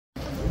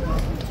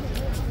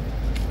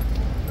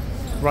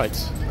Right,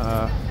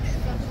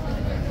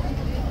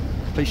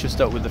 police just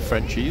dealt with the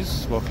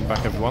Frenchies. Welcome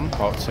back everyone,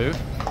 part 2.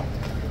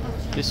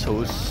 This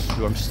horse,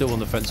 who I'm still on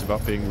the fence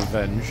about being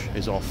revenge,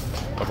 is off.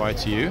 Bye-bye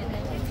to you.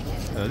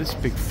 This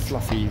big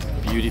fluffy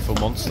beautiful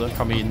monster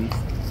coming in,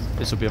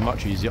 this will be a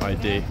much easier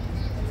ID.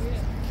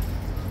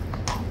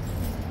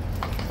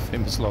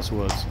 Famous last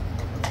words.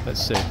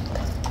 Let's see.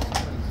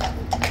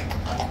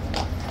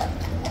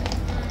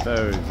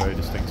 Very, very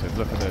distinctive.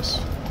 Look at this.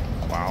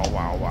 Wow,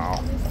 wow,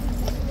 wow.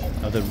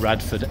 Another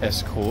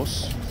Radford-esque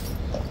horse.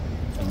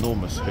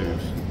 Enormous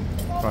hooves.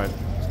 Right,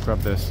 let's grab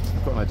this.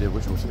 I've got an idea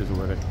which horse it is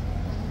already.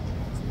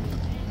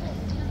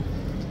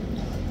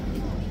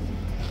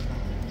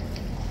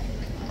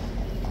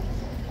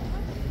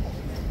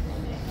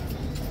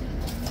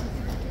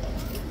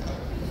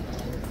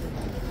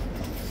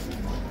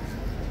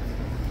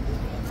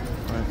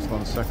 Right, just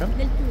 1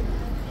 second.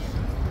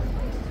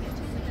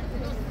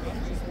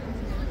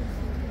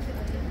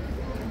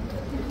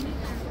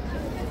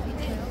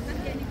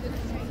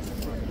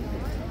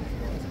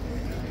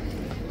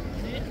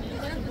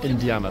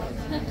 Indiana,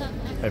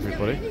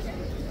 everybody.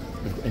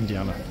 We've got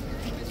Indiana.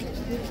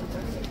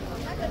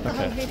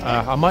 Okay,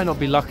 I might not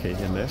be lucky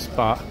in this,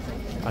 but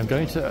I'm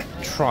going to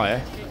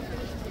try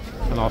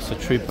and ask the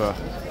trooper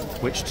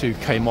which two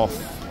came off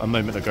a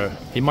moment ago.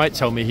 He might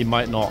tell me, he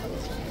might not.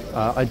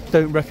 I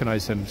don't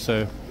recognise him,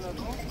 so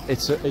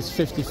it's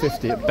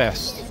 50-50 at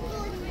best.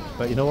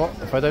 But you know what?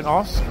 If I don't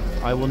ask,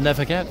 I will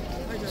never get.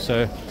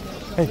 So,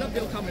 hey. Love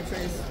your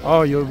commentaries.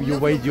 Oh, you're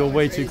way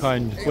too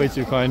kind. Way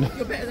too kind.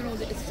 You're better than all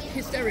this.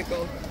 It's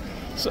hysterical.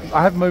 So,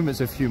 I have moments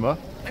of humour.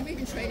 I'm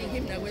even training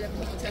him now with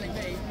everything you're telling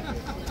me.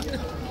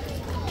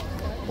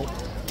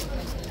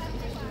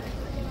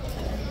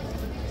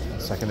 A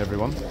second,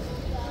 everyone.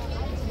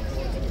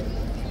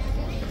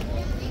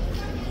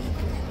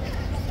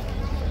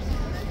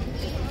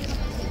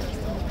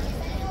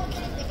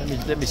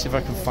 Let me see if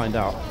I can find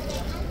out.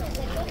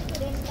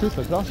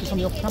 Trooper, could I ask you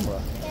something off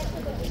camera?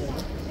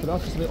 Could I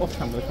ask you something off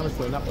camera? The camera's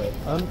going that way.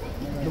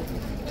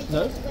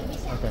 No?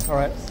 Okay,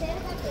 alright.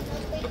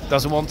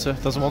 Doesn't want to,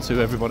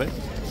 everybody.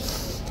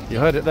 You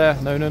heard it there.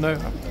 No.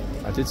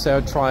 I did say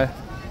I'd try.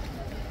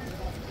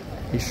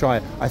 He's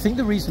shy. I think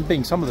the reason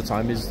being, some of the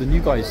time, is the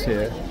new guys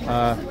here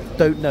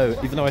don't know,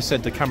 even though I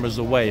said the camera's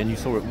away and you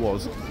saw it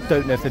was,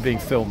 don't know if they're being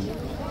filmed.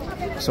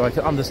 So I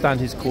can understand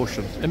his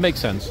caution. It makes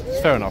sense. It's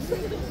fair enough.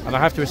 And I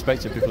have to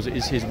respect it because it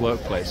is his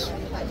workplace.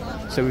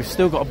 So we've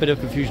still got a bit of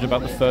confusion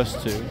about the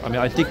first two. I mean,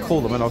 I did call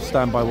them and I'll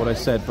stand by what I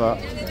said,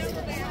 but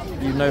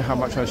you know how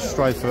much I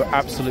strive for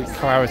absolute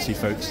clarity,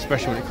 folks,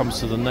 especially when it comes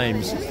to the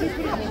names.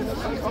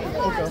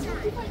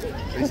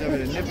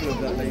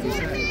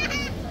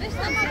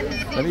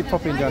 Let me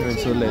pop Indiana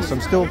into the list.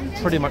 I'm still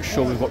pretty much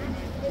sure we've got,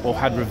 or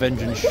had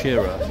Revenge and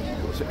Shearer.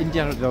 So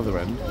Indiana at the other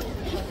end.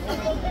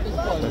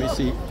 Let me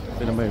see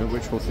in a moment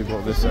which horse we've got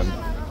at this end.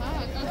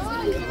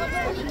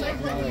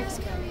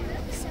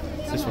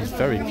 This one's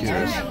very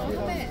curious.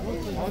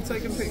 I'll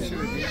take a picture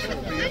of you, so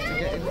you have to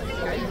get in.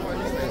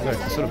 Look,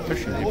 they're sort of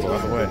pushing people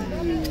out of the way.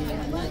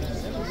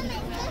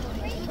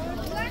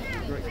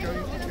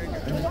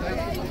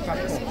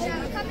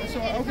 So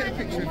I'll get a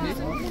picture of you.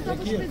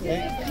 Thank you.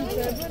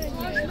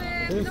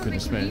 Oh,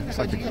 goodness me. It's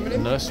like a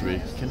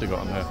nursery,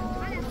 kindergarten here.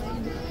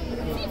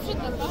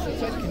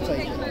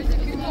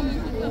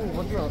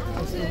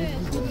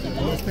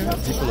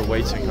 People are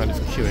waiting, kind of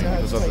queuing,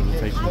 because others are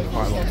taking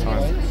quite a long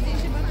time.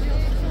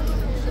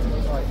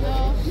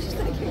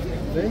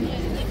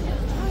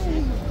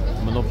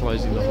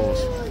 Monopolising the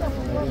horse.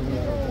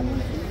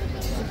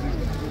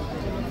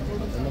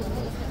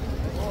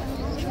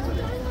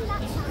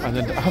 And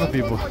then other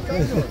people,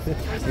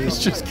 it's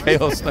just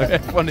chaos now,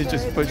 everyone is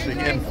just pushing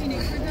in.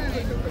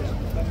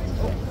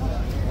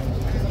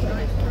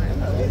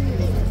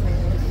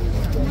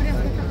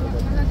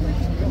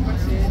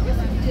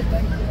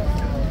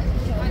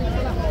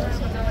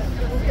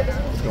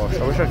 Gosh, I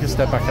wish I could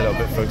step back a little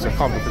bit, folks. I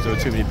can't because there are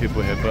too many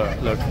people here,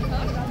 but look,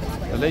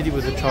 the lady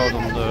with the child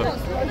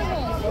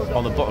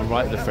on the bottom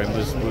right of the frame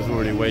was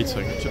already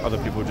waiting. Other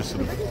people were just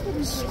sort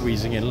of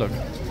squeezing in. Look.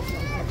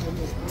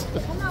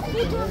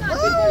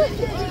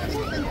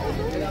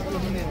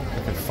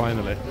 Okay,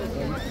 finally.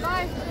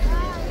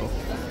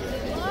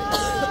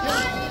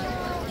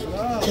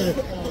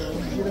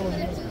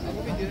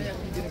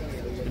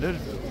 You know,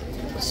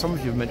 some of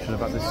you have mentioned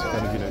about this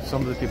kind of, you know,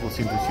 some of the people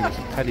seem to assume it's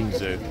a petting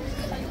zoo.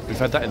 We've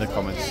had that in the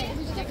comments.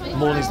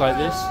 Mornings like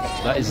this,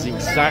 that is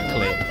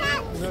exactly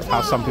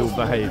how some people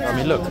behave. I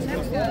mean, look,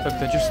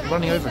 they're just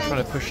running over and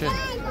trying to push in.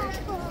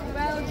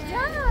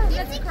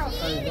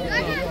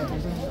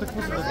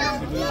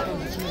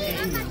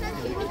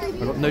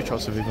 I've got no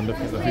chance of even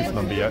looking at the hoof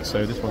number yet,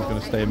 so this one's going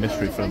to stay a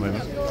mystery for a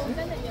moment.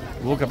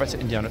 We'll go back to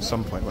Indiana at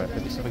some point. Wait,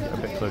 let me see if I can get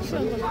a bit closer.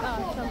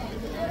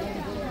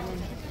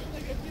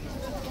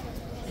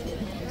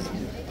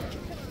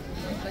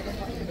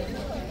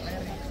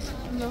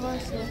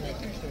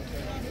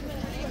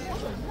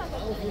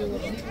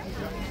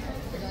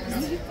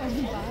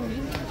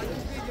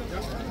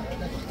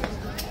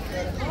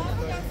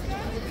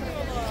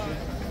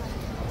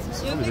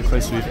 Probably the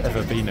closest we've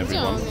ever been,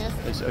 everyone.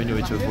 It's the only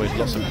way to avoid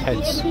lots of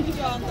heads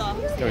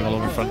going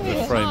along in front of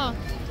the frame.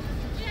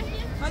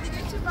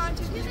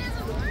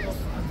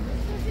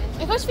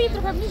 Chodź Filip,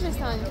 trochę bliżej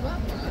stań.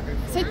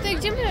 Słuchaj, tutaj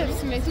gdzie my w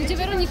sumie? Tu gdzie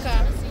Weronika?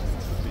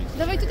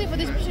 Dawaj tutaj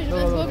podejść bliżej, żeby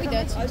nas było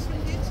widać.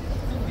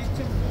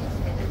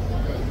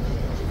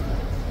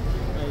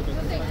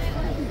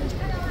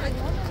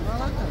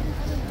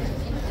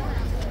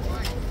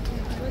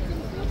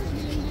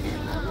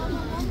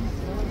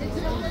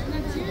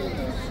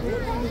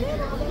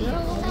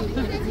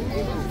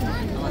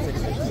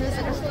 To jest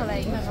jakaś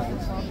kolejna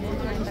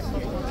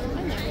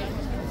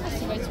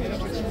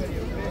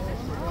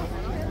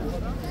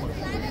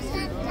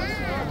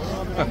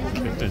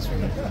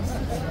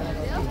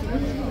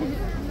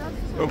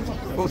Oh,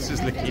 horse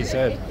is licking his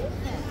head.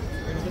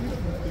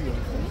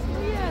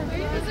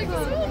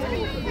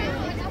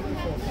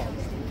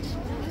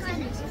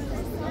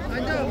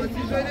 Hadi ama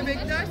siz öyle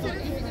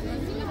beklerseniz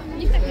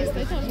Nikt tak nie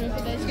stoi, to możemy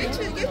podejść.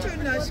 geç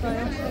önüne aşkım.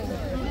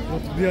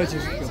 Odbijać się.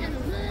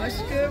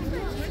 Aşkım.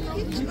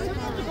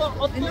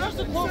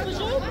 Nasıl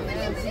korkacak?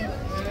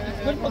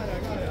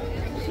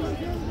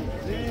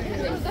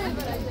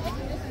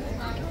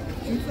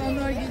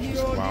 İnsanlar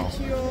geliyor, Wow.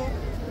 geçiyor.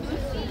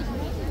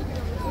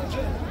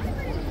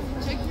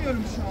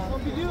 Çekmiyorum şu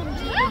an.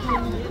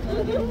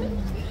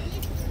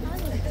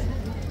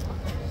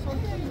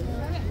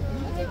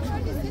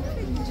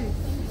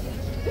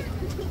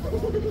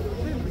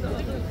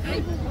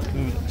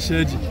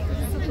 Siedzi.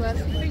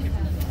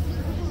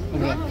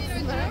 Dobra.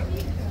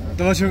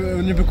 Dawajcie,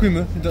 nie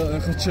blokujmy.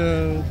 Chodźcie.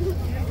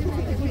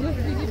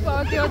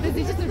 Filipa, jakie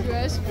audycje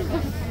zrobiłeś?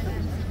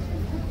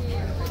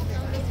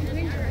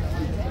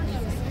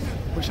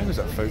 Which one is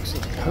that, folks?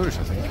 Polish,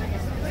 I think.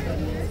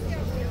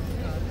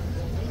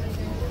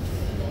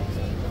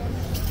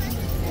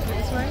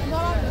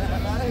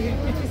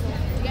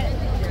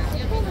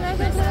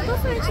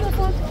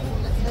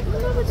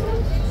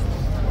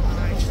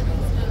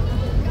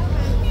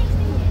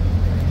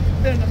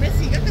 Pero no me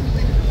sigas, que tú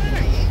tienes que estar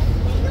ahí.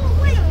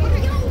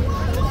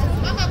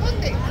 Mamá,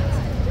 ponte.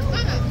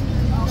 Mamá.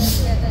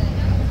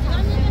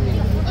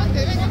 Ponte,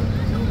 venga.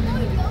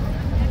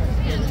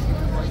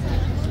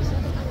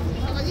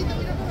 Caballito,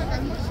 mira por acá.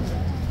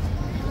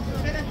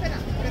 Espera, espera.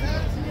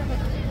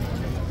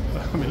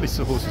 I mean, at least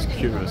the horse is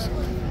curious.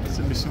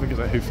 Let me see if we get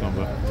that hoof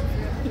number.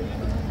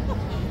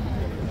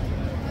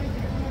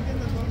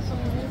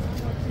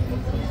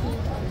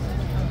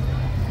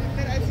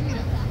 Espera, a ver si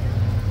mira.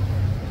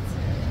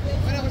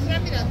 Bueno, pues ahora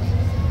mirando.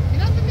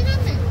 Mirando,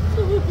 mirando.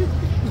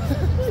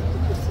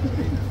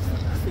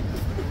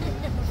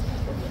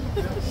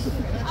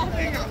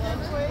 Venga,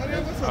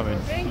 corremos. I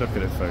mean, look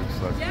at it, folks.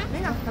 Look.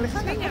 Venga,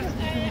 Alejandra.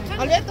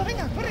 Alberto,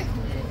 venga, corre.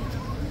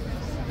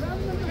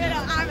 Pero,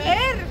 a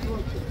ver.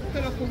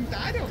 Te lo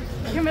juntaron.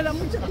 Que me da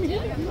mucha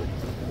miedo.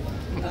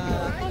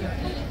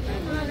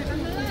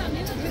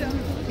 Mira,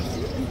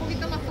 un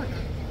poquito más para acá.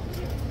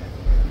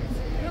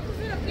 No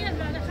coge la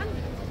piedra,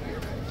 Alejandra.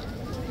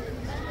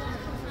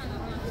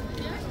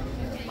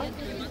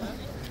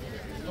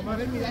 Vamos a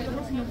ver, mira,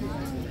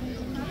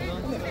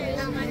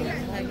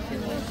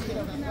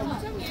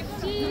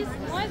 Cheese,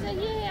 where's it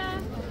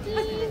here?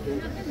 Cheese,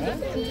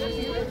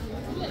 cheese.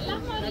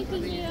 Lass mal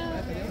richtig hier.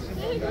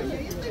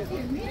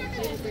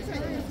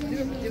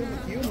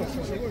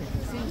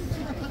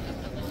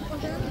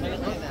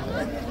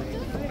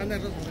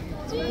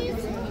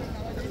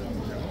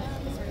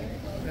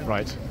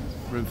 Right,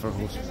 room for a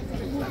horse.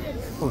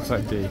 Horse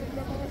ID.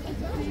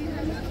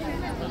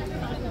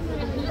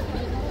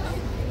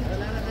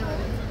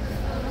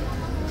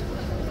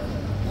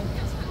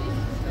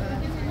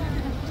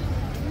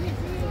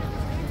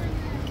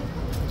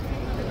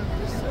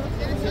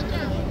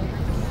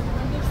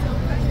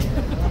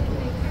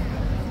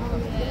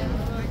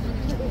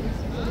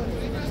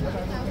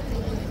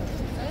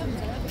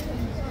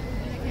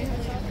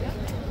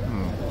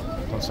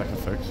 One second,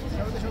 folks.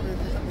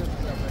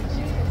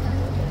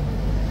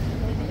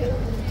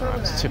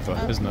 It's Tipper,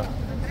 isn't it?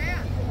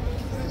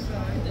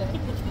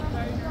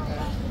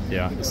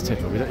 Yeah, it's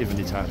Tipper. We don't even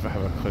need to have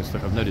a close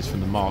look. I've noticed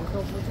from the mark,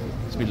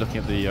 it's been looking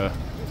at the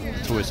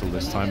tortoise all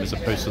this time as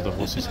opposed to the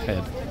horse's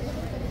head.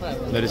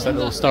 Notice that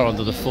little star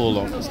under the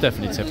forelock. It's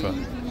definitely Tipper.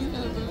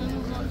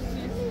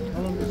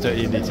 Don't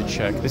even need to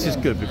check. This is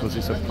good because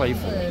it's a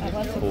playful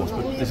horse,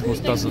 but this horse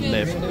doesn't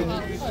live.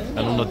 And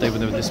on a day when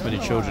there are this many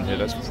children here,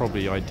 that's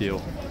probably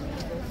ideal.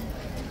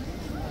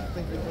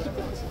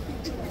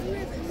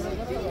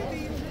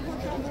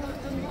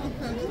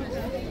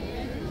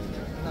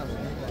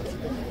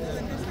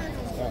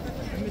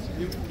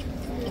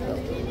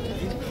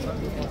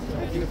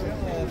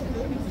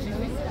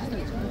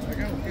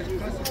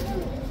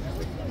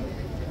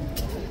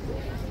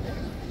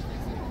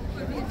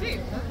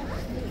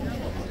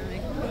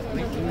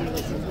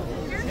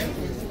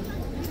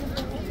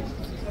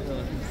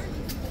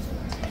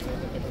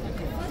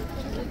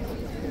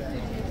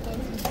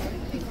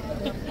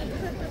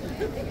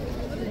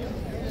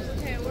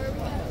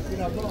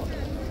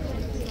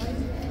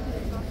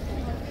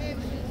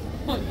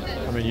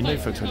 I mean, you know,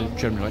 folks, I don't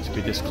generally like to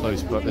be this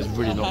close, but there's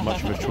really not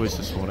much of a choice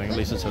this morning, at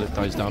least until it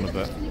dies down a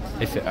bit,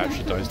 if it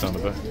actually dies down a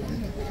bit.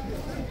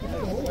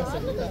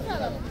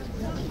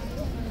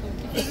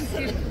 I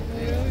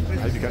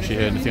hope you can actually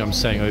hear anything I'm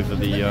saying over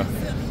the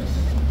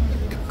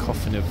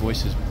cacophony of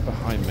voices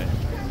behind me.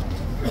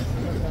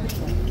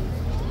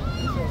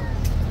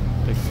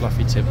 Big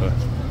fluffy tipper.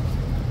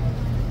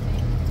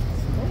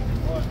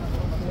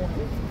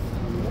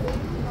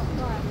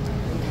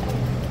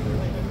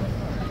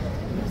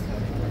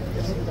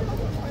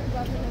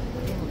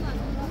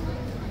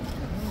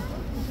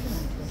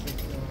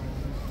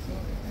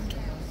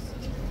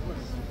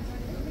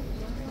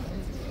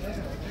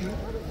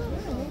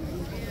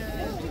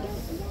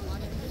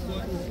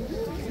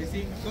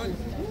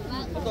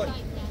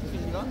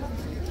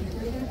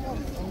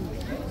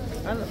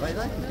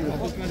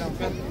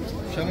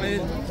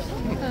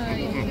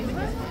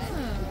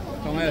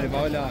 Kom her,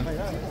 bara.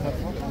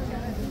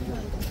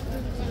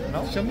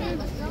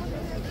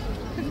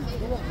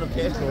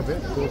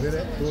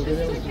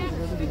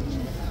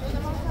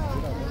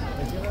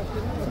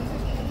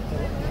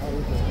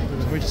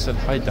 We just said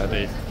hi,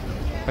 Daddy.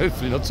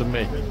 Hopefully not to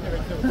me.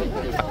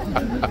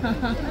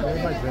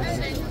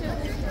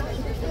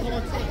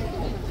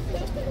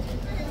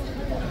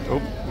 Oh,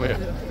 where?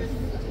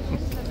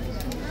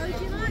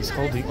 He's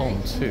holding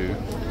on too.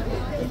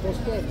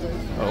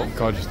 Oh,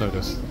 God, just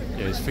noticed.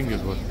 Yeah, his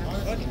fingers were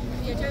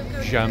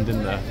jammed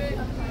in there.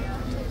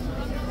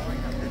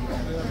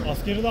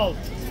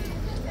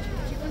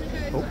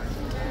 Oh,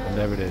 and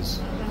there it is.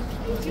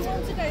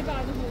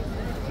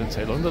 Didn't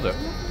take long, did it?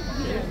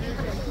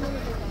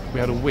 We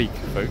had a week,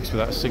 folks,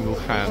 without a single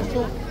hand.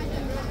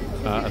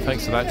 And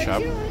thanks to that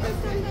chap,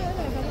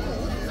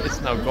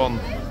 it's now gone.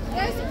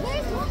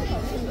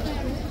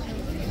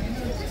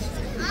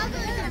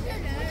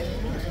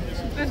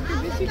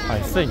 I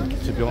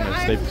think, to be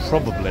honest, they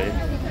probably,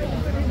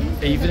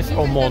 even if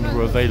Ormond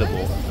were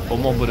available,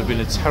 Ormond would have been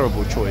a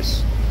terrible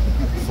choice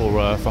for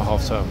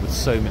half term with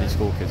so many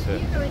school kids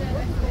here.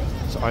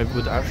 So I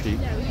would actually,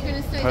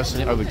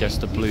 personally, I would guess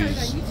the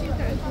Blues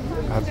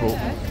have brought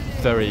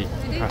very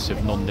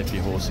passive, non-nippy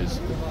horses.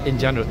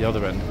 Indiana at the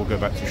other end, we'll go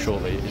back to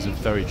shortly, is a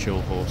very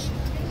chill horse.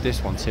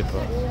 This one,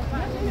 Tipper,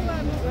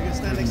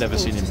 I've never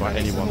seen him by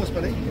anyone.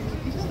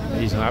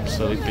 He's an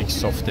absolute big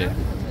softie.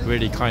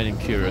 Really kind and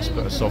curious,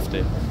 but a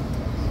softie.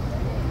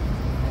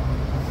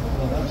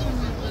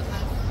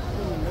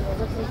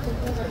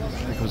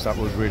 Because that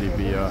would really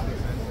be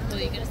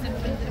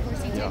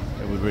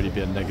it would really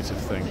be a negative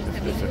thing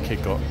if a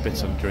kid got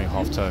bitten during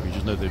half term. You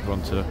just know they'd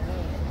run to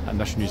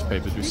national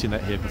newspapers. We've seen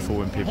that here before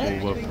when people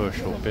were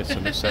pushed or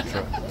bitten,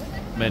 etc.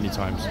 Many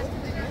times.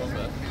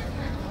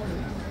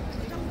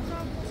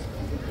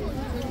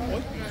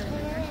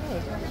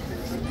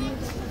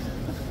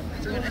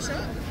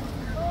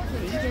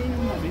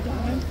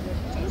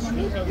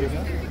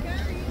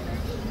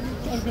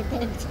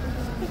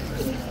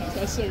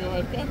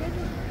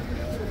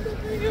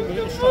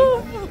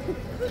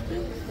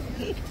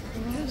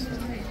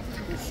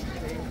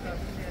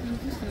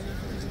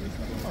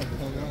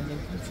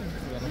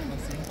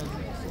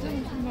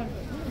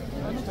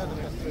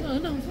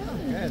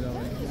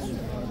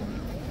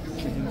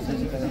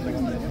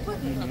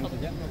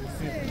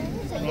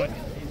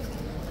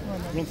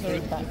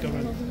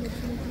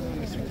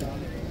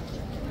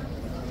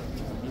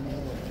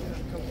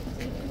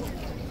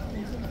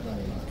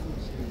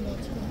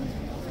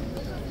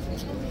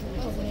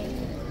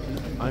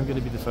 I'm going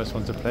to be the first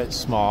one to play it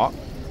smart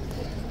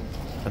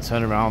and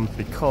turn around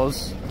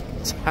because,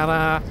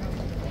 ta-da,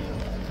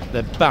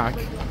 they're back.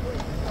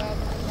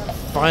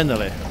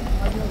 Finally.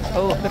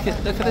 Oh, look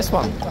at this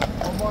one.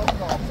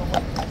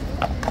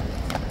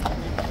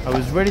 I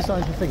was really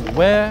starting to think,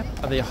 where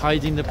are they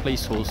hiding the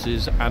police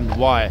horses and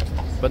why?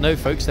 But no,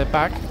 folks, they're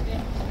back.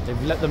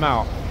 They've let them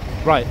out.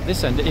 Right,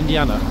 this end,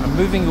 Indiana. I'm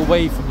moving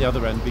away from the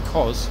other end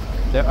because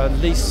there are at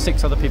least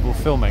 6 other people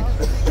filming.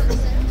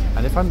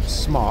 And if I'm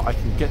smart, I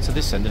can get to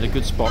this end in a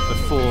good spot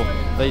before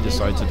they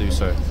decide to do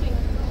so.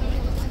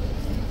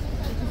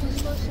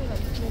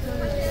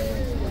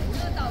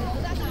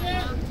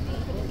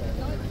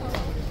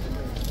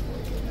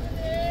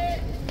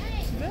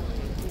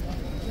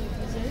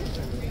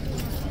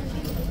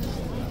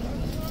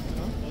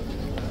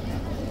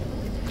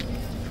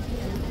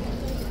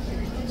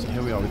 So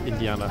here we are with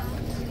Indiana.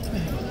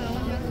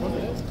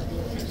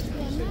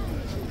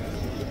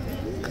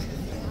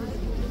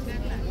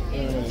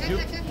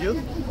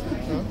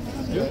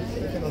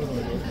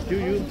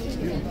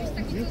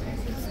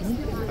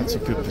 That's a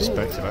good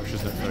perspective, actually,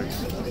 isn't it, folks?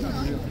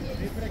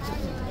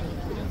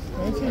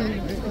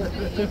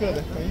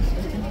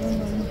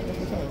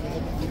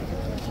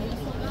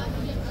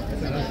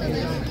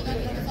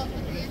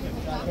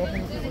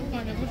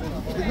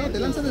 No, te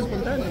lanzas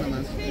espontáneo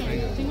nomás.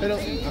 Pero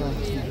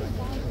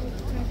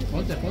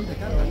ponte,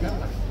 Carla.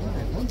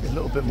 A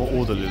little bit more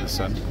orderly this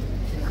end.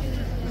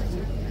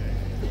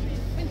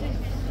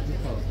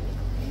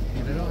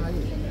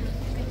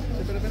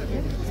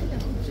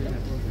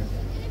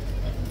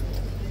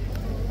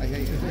 Ahí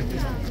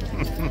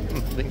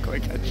Didn't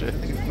quite catch it.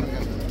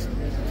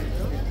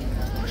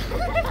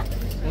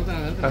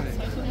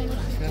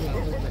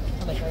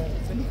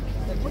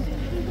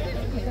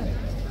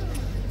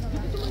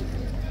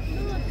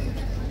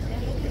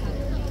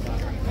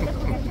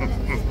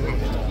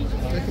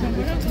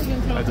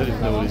 I don't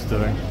even know what he's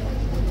doing.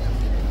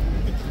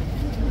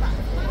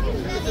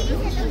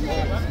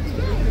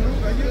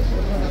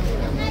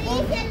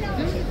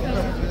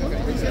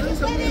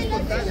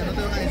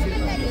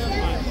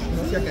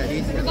 I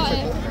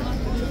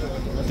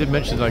did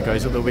mention that,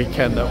 guys, at the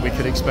weekend that we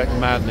could expect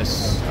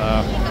madness,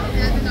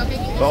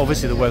 but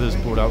obviously the weather's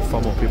brought out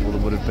far more people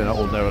than would have been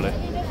ordinarily.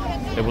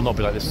 It will not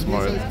be like this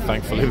tomorrow,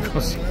 thankfully,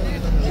 because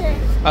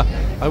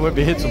I won't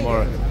be here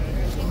tomorrow.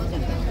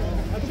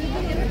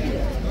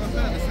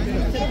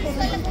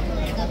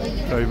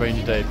 Very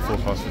rainy day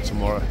forecast for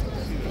tomorrow.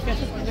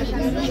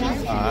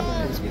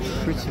 It's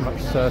pretty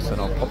much certain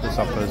I'll pop this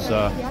up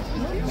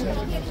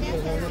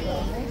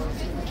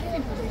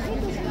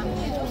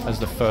as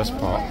the first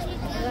part.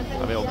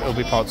 I mean, it'll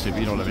be part 2, but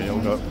you know what I mean.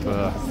 It'll go up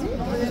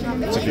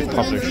to be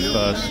published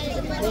first.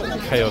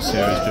 Chaos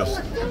here is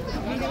just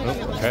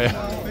okay.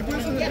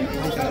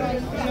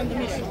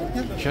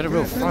 She had a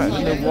real fright.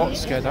 I don't know what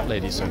scared that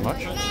lady so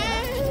much.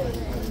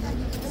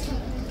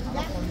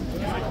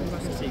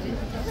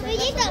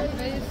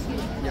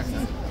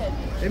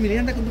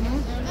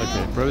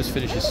 Okay, bro's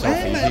finished his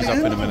selfie. He's up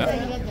in a minute.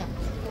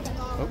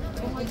 Oh.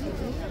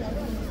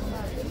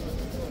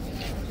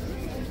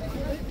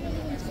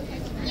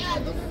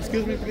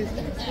 Excuse me, please.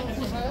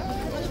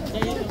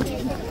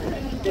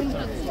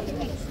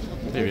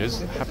 Here he is,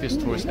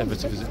 happiest tourist ever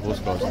to visit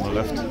horseguards on the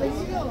left.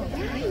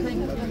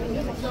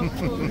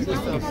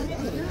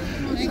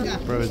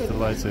 Bro is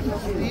delighted.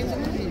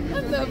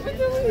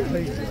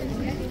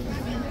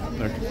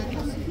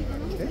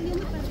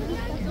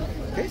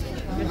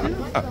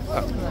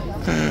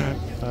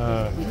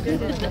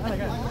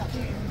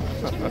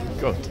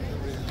 God.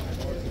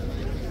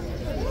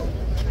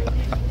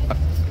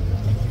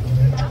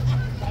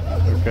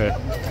 Okay.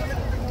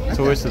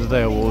 Tourist of the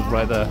Day award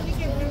right there.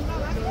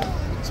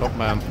 Top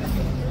man.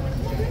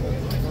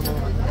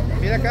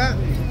 Mira acá.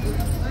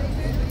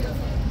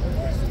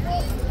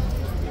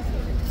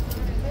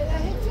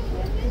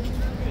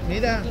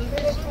 Mira.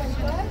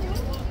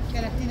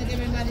 Que las tiene que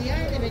ver María y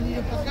de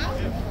venir para acá.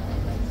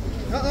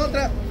 No,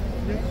 otra.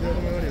 Yo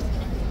comí varios.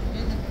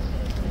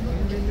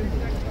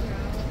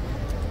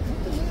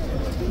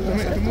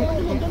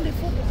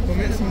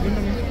 Come 50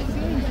 minutos.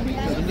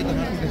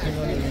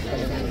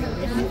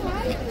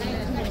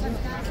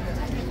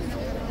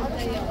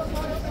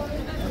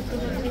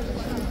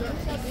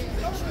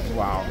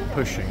 Wow,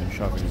 pushing and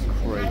shoving is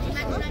crazy.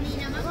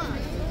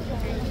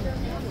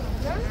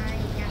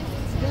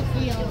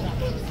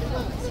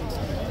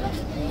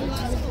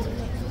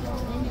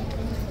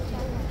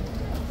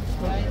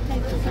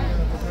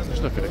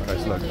 Just look at it,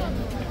 guys, look.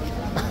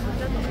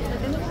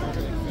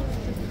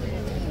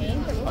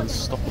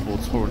 Unstoppable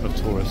torrent of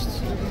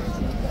tourists.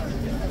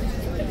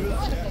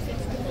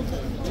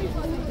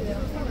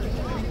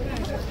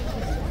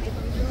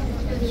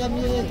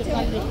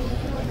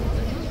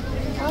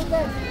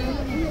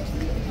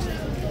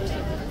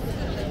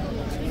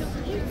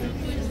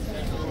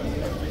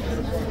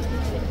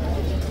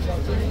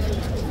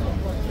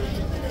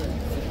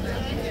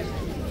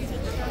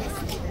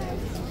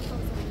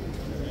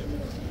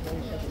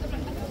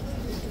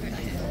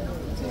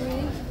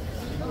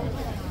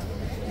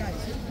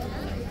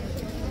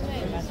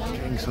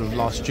 Getting sort of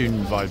last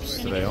June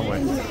vibes today, aren't we?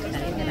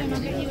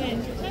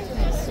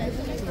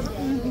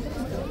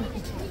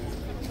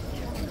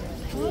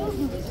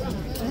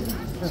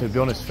 So to be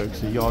honest, folks,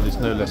 the yard is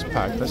no less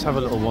packed. Let's have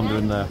a little wander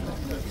in there.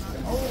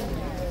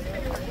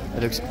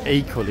 It looks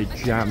equally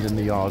jammed in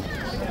the yard.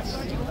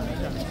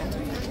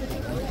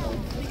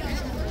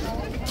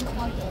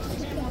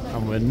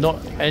 And we're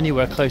not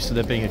anywhere close to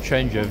there being a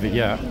changeover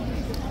yet.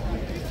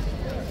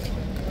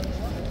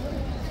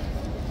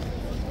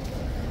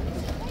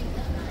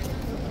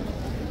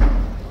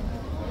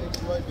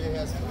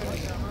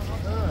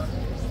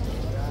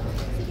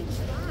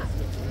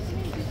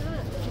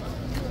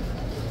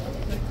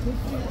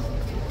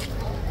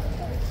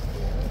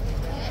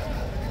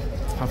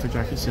 Puffer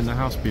jackets in the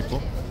house,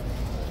 people.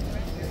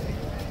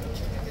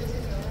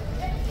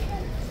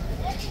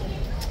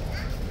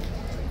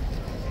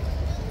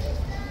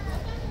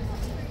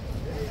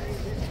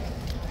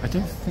 I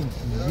don't think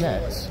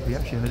yet we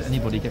actually heard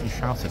anybody getting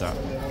shouted at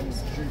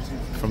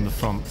from the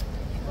front.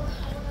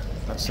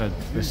 That said,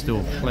 there's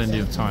still plenty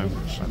of time,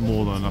 like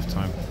more than enough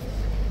time.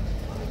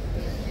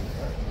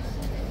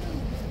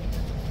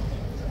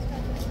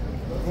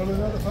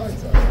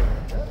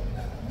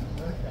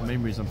 The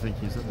main reason I'm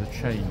thinking is that the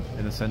chain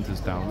in the centre is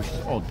down, which is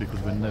odd because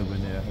we're nowhere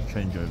near a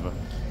changeover.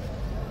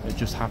 It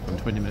just happened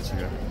 20 minutes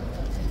ago.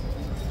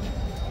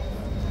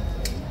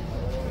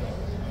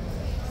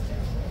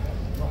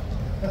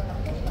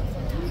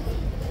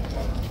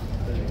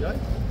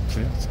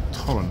 See, it's a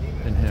torrent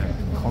in here,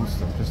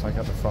 constant, just like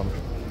at the front.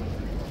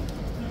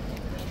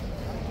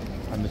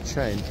 And the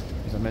chain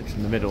as I mentioned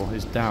in the middle,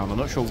 is down. I'm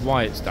not sure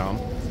why it's down.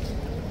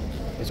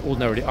 It's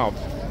ordinarily up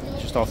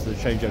just after the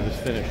changeover is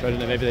finished. I don't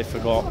know, maybe they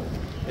forgot.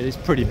 It is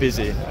pretty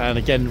busy, and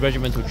again,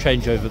 regimental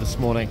changeover this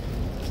morning.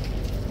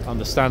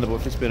 Understandable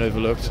if it's been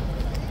overlooked.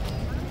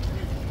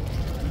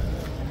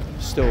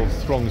 Still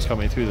throngs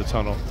coming through the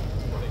tunnel.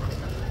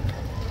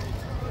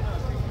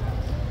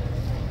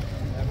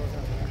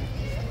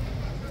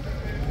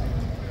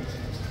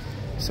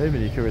 So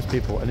many curious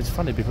people, and it's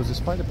funny because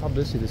despite the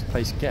publicity this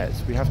place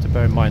gets, we have to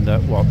bear in mind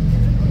that what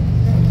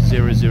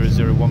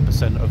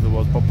 0.0001% of the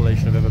world's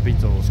population have ever been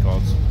to horse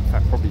guards. In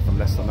fact, probably even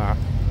less than that.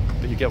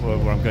 But you get where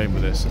I'm going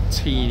with this. A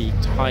teeny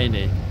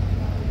tiny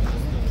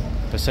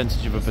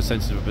percentage of a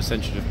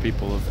percentage of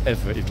people have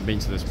ever even been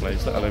to this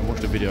place, let alone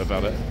watched a video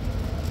about it.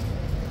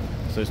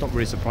 So it's not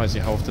really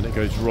surprising how often it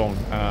goes wrong,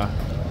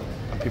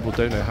 and people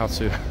don't know how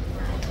to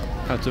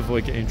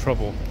avoid getting in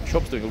trouble. The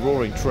shop's doing a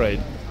roaring trade.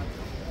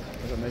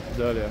 As I mentioned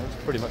earlier,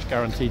 it's pretty much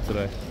guaranteed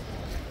today.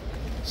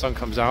 Sun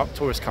comes out,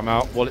 tourists come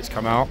out, wallets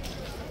come out.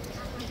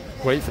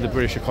 Great for the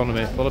British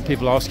economy. A lot of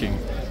people asking,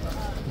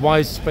 why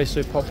is this place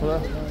so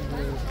popular?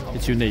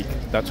 It's unique,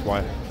 that's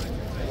why.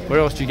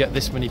 Where else do you get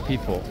this many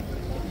people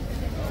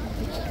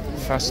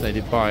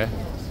fascinated by a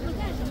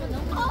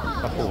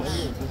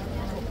horse?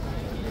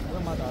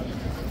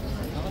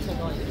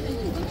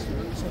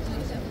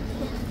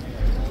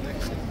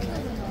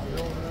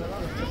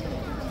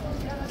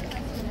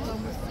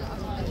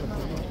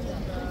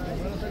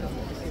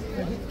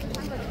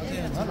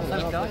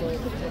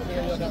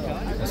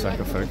 That's like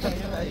a folks.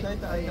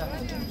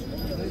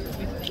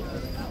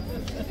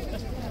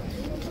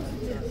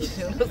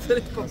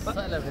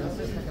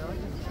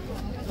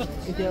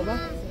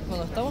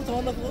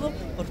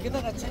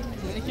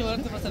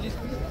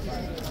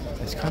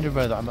 It's kind of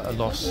rare that I'm at a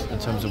loss in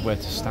terms of where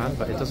to stand,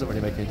 but it doesn't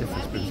really make any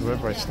difference because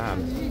wherever I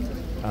stand,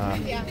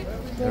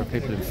 there are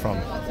people in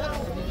front.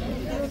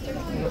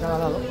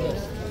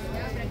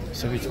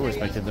 So many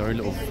tourists making their own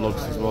little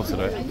vlogs as well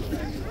today.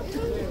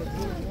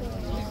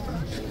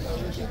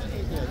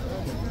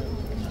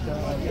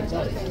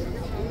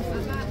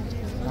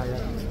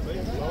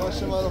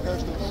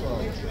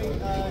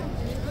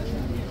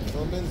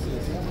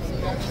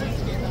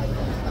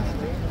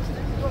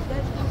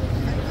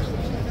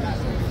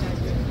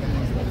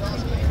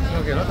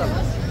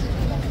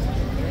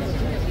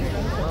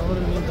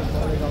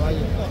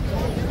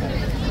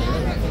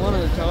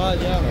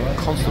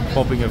 Constant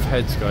bobbing of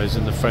heads, guys,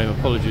 in the frame.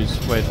 Apologies.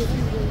 Wait,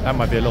 that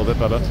might be a little bit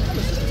better.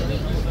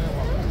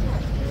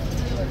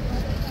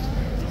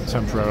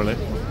 Temporarily.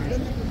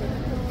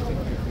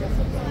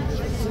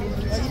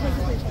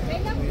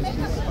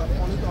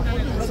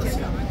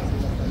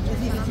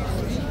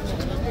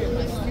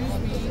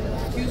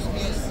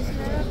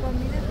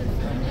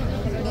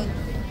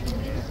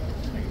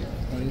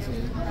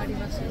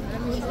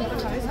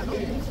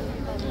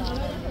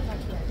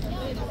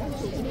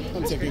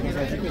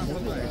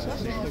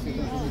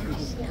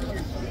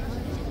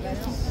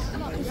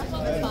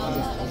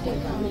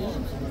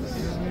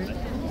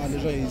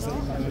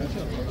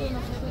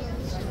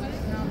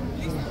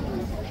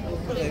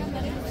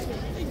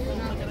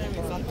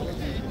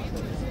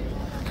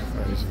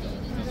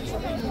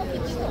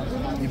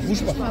 Il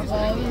bouge pas.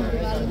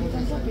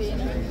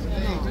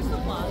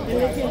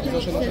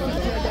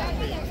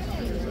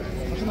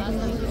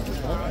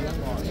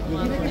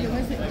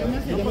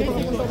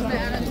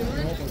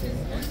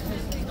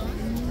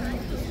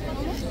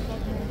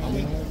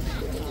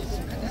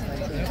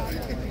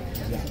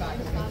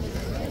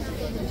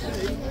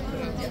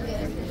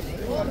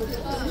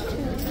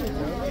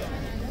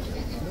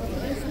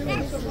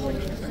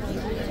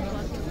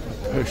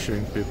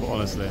 Pushing people,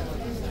 honestly.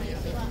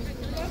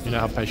 You know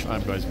how patient I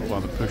am, guys, but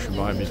while the pushing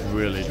behind me is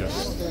really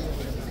just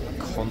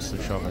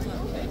constant shoving.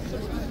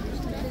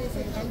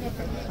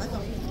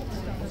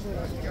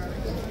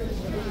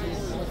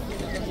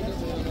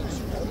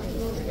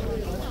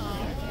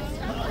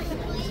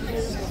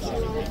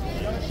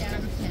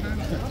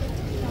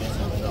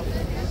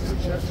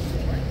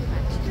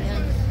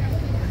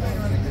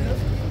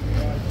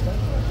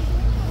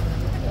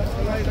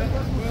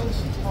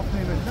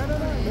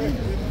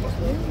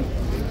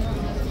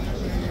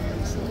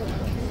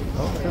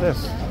 Oh, look at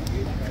this.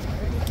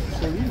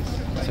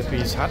 Tipping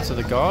his hat to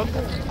the guard.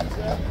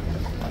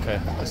 Okay,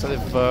 so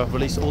they've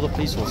released all the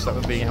police horses that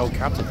were being held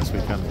captive this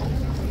weekend.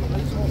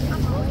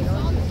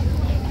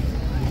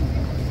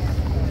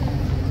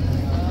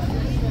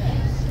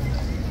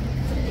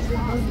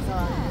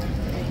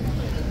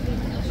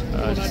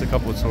 Just a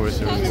couple of tourists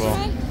here as well.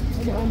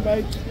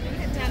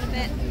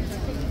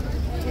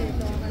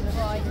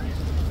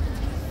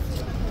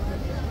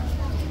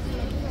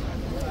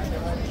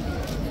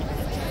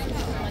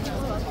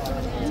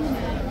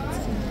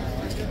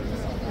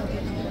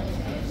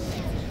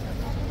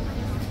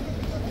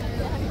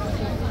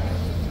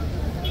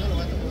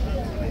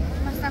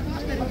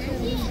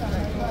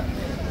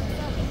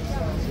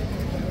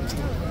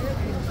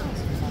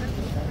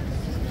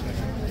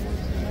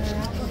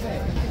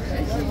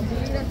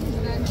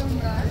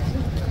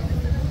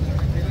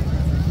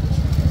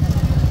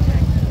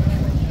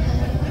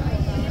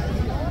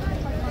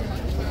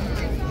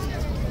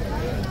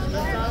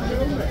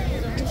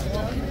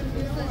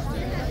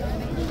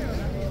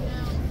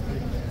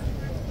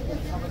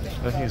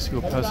 I think a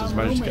single person's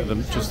managed to get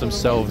them just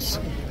themselves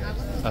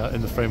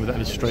in the frame without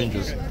any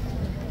strangers.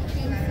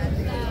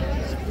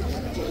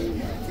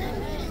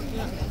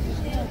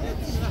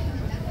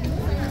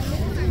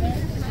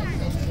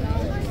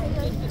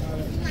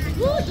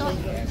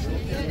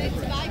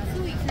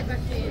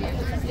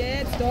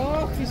 Jetzt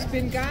doch, ich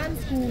bin ganz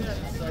gut.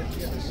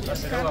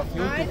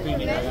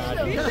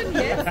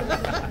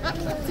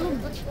 Zum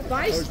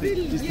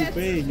Beispiel jetzt.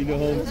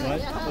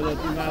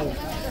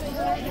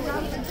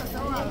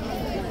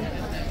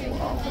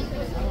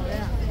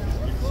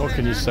 What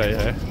can you say,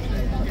 eh?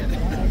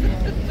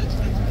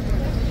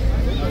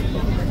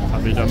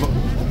 I mean, I'm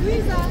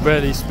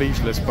barely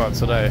speechless, but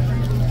today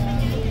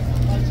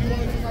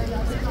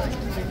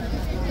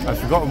I've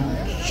forgotten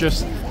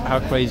just how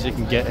crazy it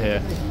can get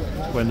here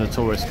when the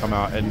tourists come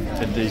out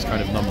in these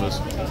kind of numbers.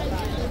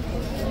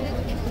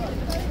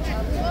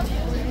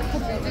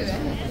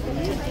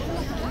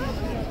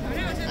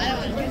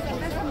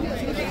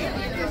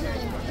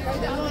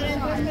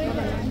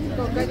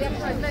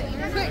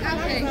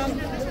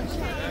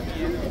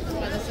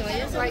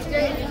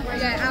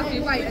 Yeah, Alfie,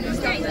 wait, and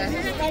stop there.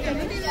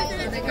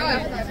 Go.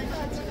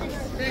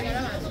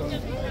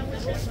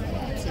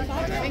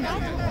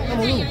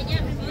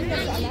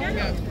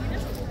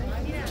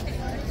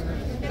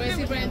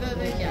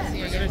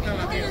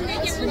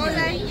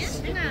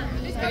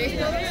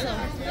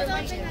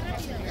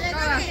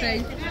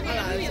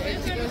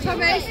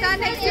 Tommy,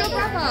 stand next to your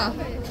brother.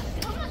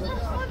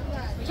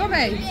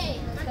 Tommy.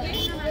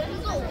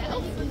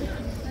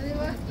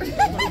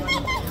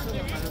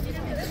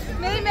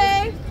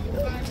 Mimi.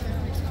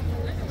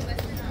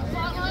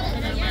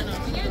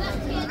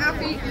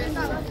 Alfie.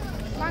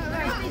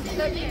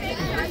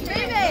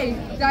 Mimi.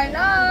 Don't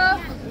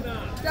laugh.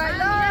 Don't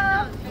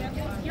laugh.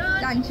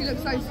 Dan, she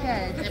looks so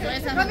scared.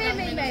 Come here,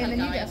 Mimi, and then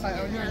you get a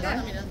photo on your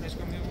there.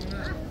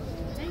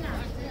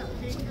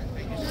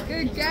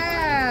 Good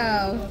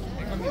girl.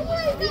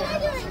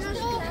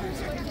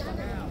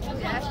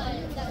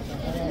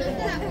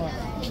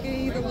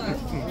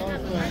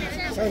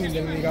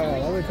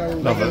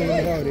 Love it.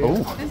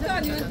 Oh.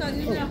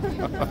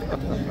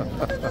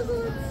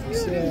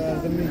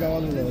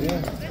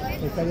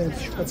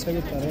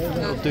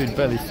 Dude,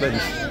 belly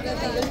flinch.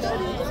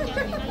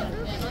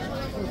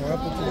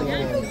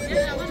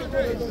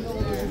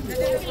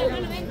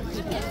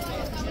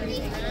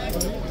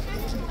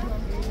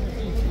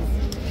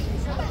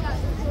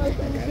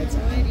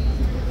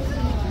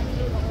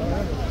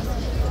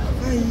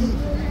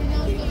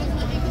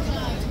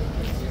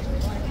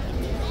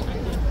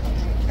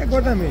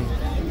 Guardami.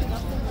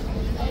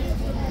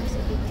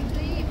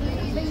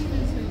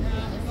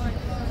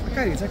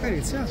 Accarezza,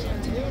 accarezza.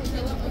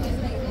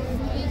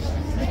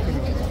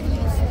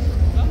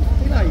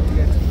 Dai,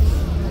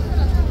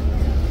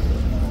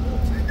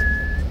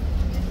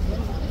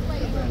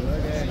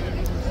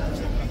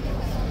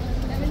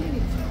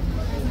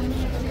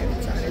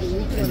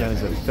 Indian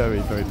is a very,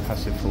 very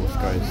passive horse,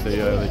 guys.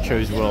 They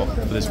chose well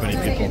for this many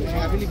people.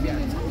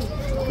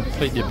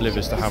 Completely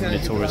oblivious to how many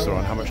tourists are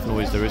on, how much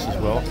noise there is as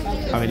well.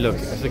 I mean, look,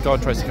 if the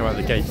guard tries to come out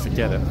the gate,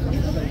 forget it.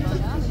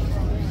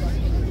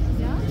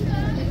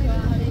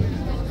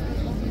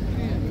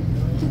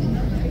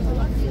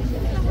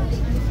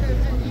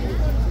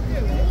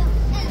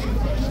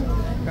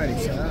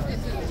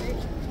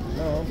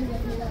 No?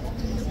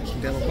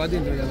 Andiamo qua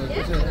dentro, andiamo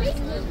così.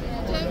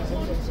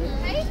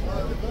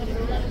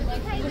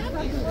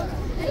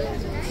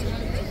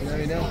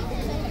 Vediamo.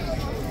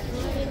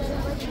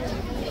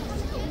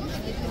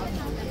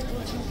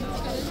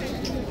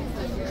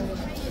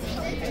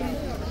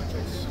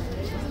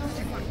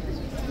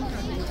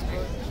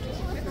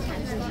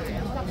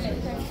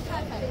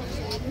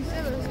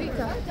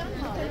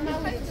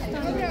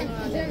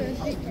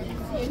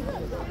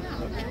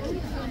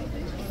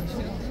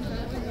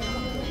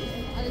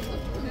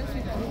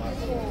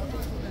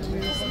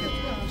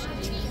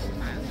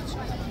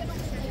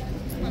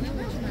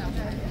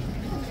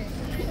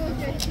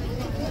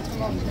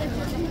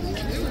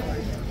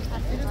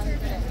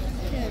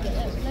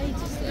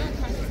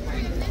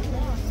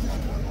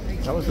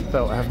 That was the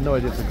belt. I have no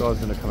idea if the guard's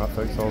going to come up,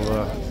 folks.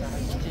 I'll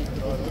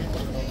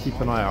keep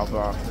an eye out,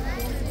 but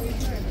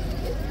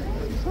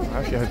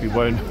actually I hope he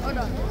won't.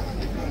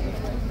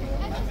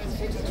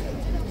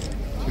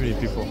 Too many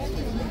people.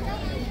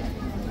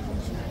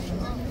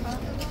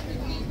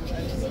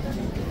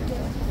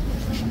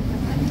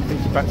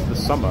 Thinking back to the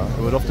summer,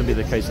 it would often be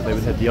the case that they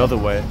would head the other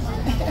way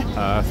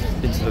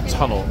into the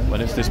tunnel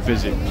when it's this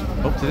busy.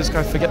 Oh, did this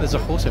guy forget there's a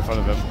horse in front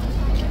of him?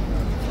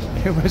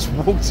 He almost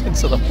walked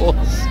into the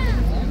horse.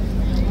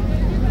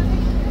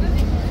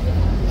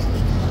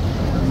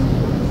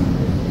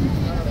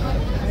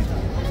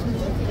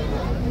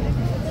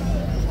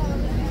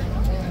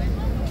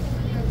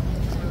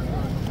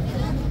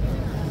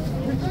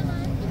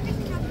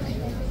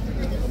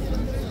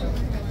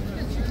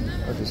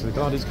 Okay, so the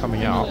guard is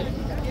coming out.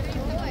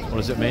 What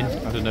does it mean?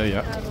 I don't know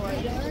yet.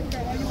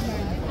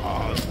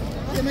 Oh,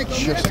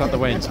 just out the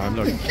way in time,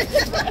 look.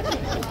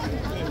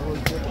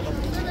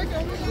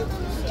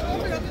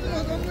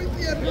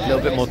 A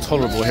little bit more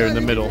tolerable here in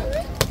the middle.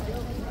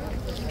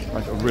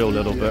 Like a real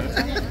little bit.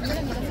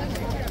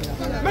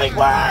 Make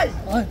way!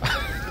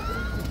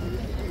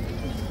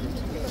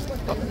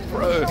 Oh,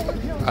 bro.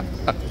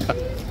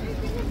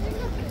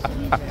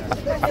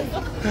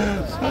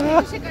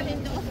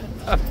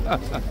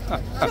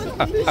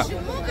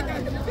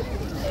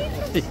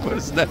 He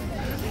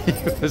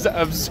was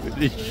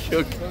absolutely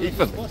shook.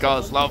 Even the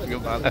car's laughing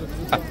about it.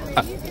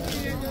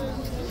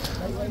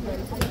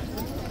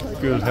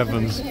 Good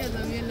heavens.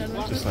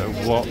 Just like,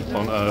 what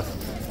on earth?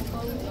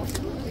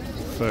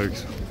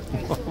 Folks,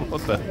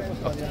 what the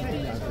hell?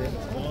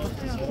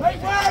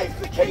 Make way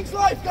for the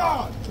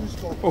Kingslifeguard!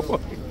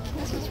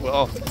 As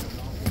well.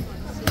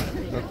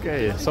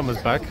 Okay,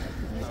 summer's back.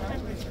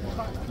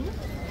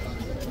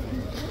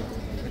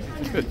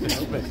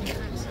 Goodness me.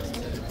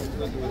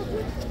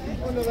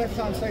 On the left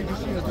hand side, you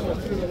see the door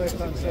through the left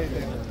hand side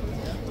there.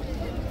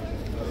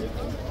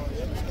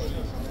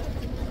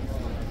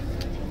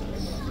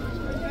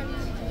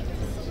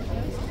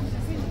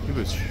 He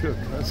was shook.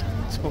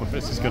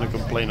 Taurus is going to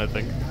complain, I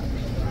think,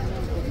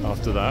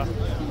 after that.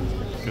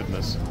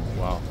 Goodness.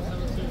 Wow.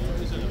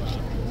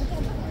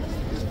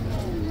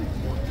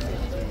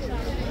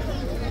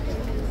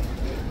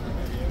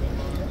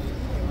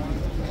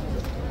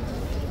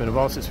 It's been a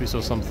while since we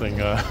saw something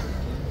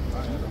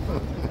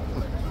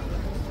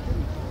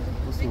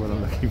what's the word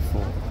I'm looking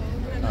for?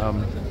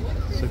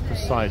 So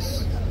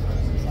precise.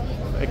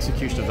 The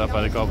execution of that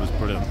by the guard was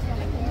brilliant.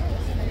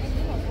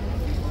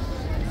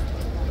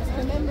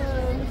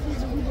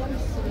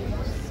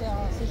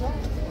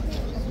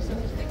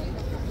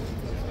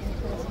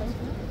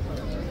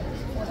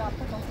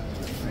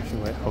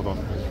 Actually, wait, hold on.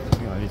 I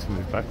think I need to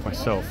move back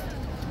myself.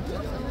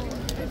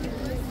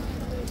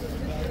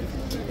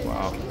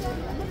 Wow.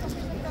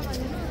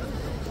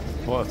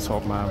 What a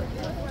top man.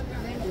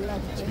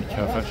 Just be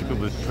careful, actually,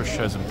 people with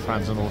pushchairs and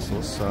prams and all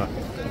sorts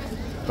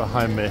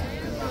behind me.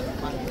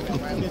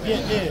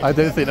 I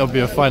don't think there'll be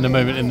a finer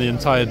moment in the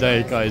entire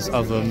day, guys,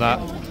 other than that.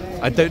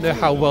 I don't know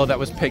how well that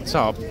was picked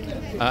up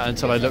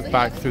until I looked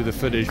back through the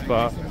footage,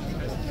 but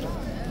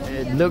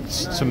it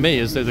looked to me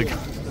as though the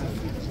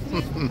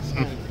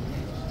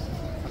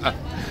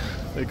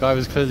guy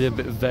was clearly a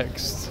bit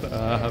vexed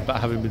about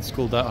having been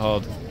schooled that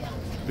hard.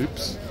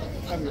 Oops.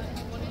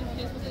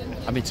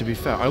 I mean, to be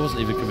fair, I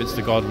wasn't even convinced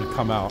the guard would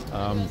come out.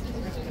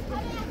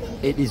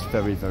 It is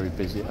very, very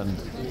busy, and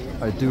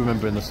I do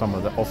remember in the summer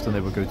that often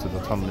they would go to the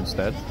tunnel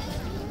instead.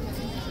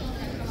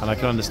 And I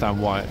can understand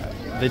why.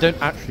 They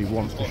don't actually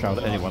want to shout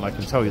at anyone, I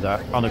can tell you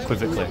that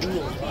unequivocally.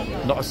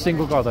 Not a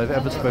single guard I've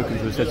ever spoken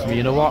to has said to me,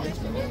 you know what,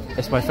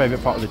 it's my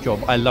favourite part of the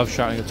job, I love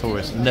shouting at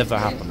tourists. Never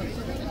happened.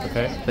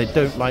 Okay? They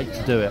don't like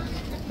to do it.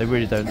 They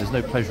really don't. There's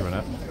no pleasure in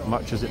it,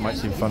 much as it might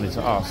seem funny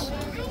to us.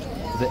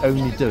 They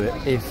only do it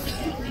if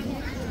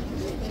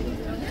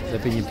they're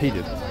being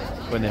impeded,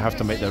 when they have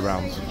to make their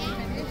rounds.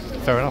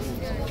 Fair enough.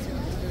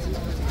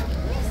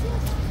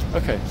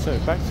 Okay, so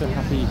back to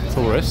happy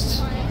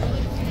tourists,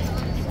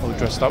 all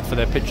dressed up for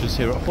their pictures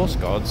here at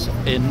Horseguards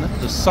in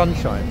the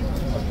sunshine.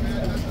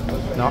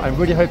 Now, I'm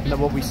really hoping that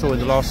what we saw in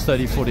the last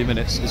 30-40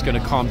 minutes is going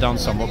to calm down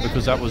somewhat,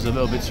 because that was a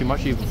little bit too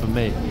much even for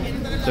me.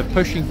 The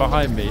pushing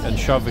behind me and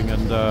shoving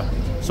and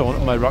so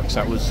on my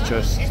rucksack was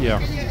just, yeah.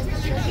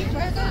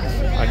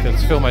 I could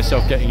feel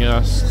myself getting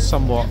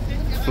somewhat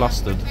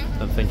flustered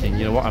and thinking,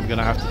 you know what, I'm going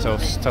to have to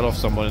tell off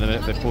someone in a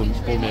minute if they pull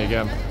me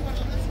again.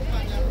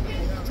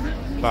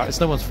 But it's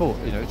no one's fault,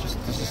 you know, there just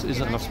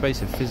isn't enough space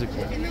here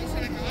physically.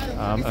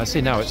 And I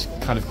see now it's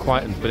kind of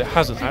quietened, but it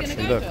hasn't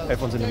actually. Look,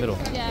 everyone's in the middle.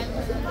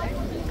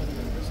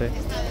 See?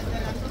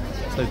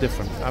 It's no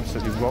different.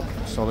 Absolutely rock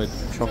solid,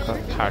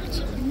 chocolate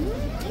packed.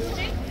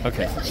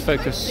 Okay, let's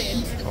focus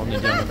on the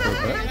Indiana for a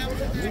bit.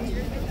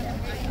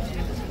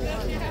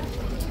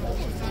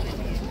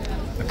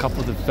 A couple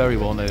of the very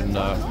well-known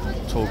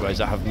tour guides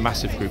that have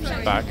massive groups at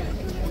the back.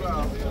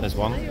 There's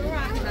one. Do you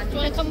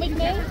want to come with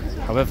me?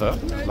 However,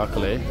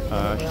 luckily,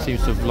 she seems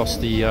to have lost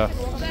the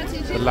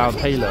loud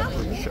hailer,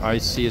 which I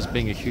see as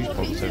being a huge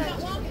positive,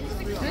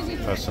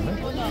 personally.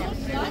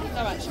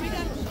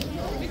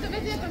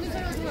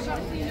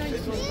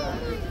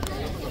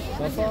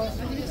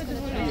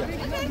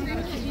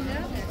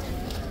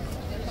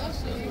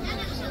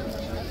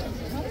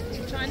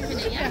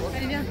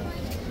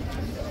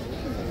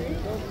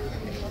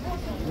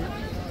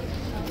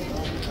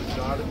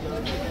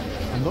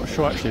 I'm not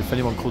sure actually if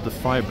anyone called the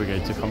fire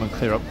brigade to come and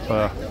clear up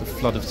the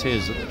flood of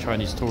tears that the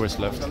Chinese tourists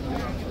left.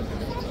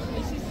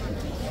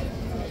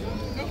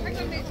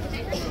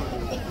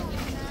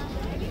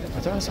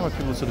 I don't understand why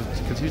people sort of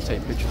continue to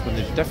take pictures when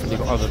they've definitely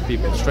got other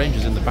people,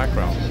 strangers in the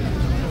background.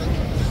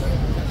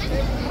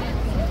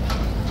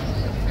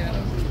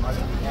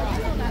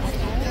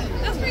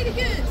 That's really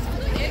good.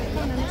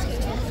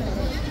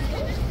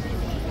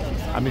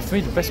 I mean, for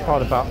me, the best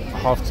part about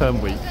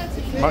half-term week,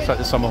 much like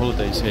the summer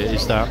holidays here,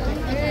 is that,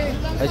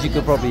 as you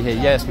could probably hear,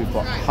 yes, we've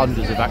got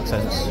hundreds of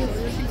accents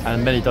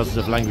and many dozens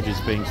of languages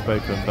being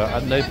spoken, but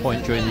at no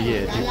point during the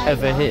year do you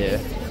ever hear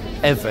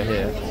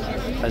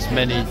as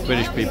many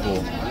British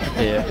people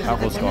here at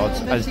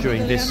Horseguards as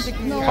during this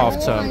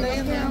half term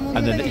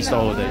and then the Easter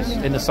holidays.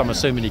 In the summer,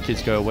 so many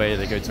kids go away.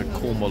 They go to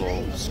Cornwall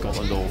or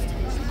Scotland or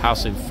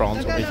house in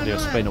France or Italy or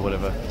Spain or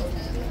whatever.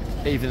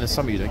 Even in the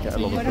summer, you don't get a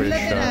lot of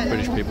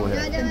British people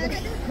here.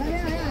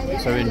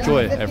 So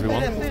enjoy,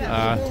 everyone.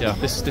 Yeah,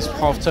 this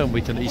half term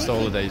week and Easter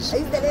holidays,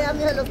 and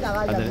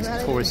then it's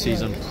tourist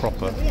season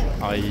proper,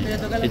 i.e.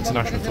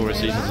 international tourist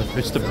season as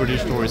opposed to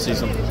British tourist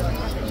season.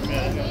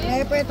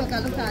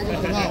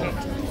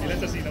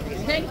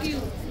 Thank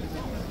you.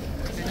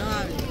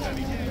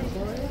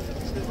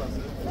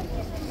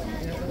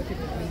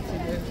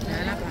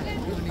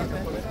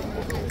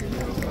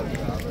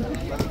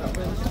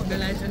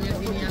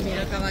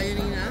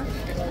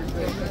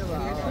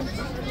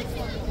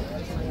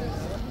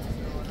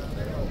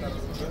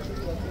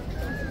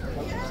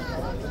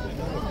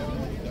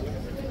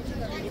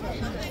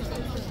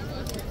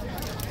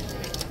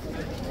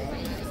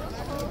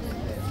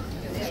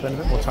 Spend a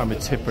bit more time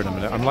with Tipper in a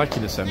minute. I'm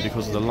liking this end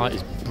because the light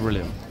is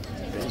brilliant.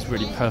 It's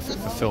really perfect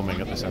for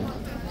filming at this end.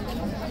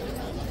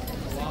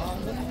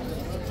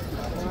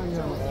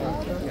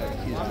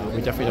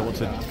 We definitely don't want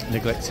to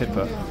neglect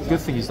Tipper. The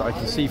good thing is that I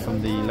can see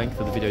from the length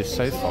of the video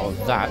so far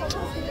that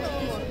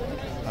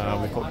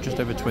we've got just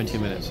over 20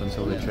 minutes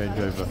until they change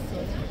over.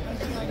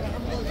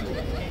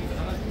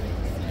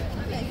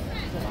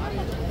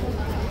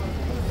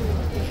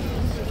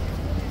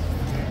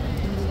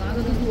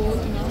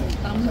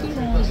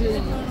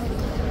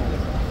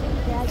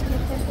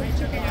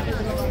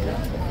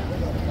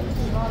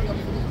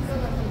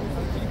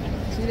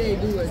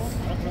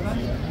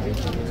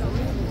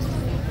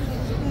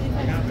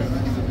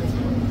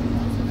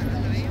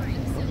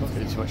 Not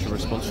getting too much of a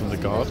response from the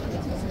guard.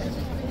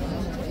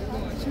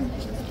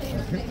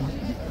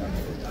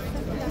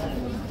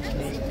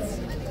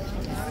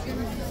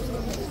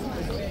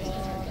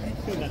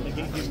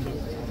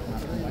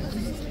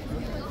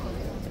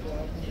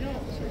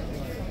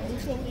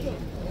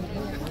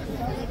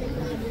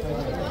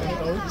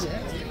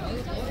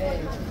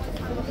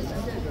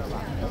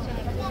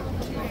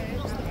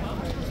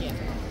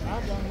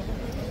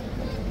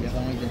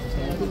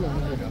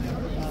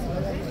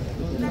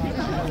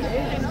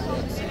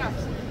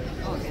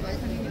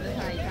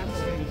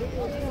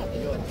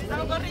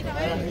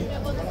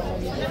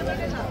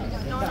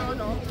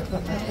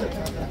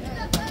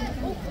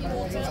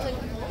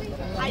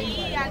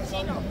 Ahí al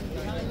chino.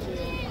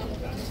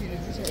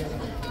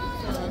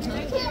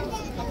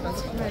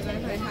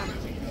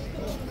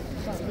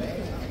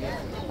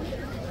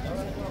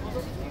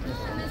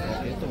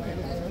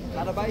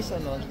 Ga erbij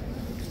staan dan.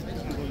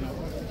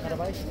 Ga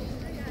erbij staan.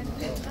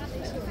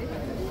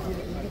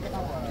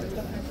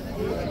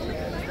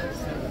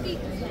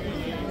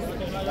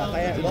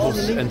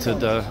 Horse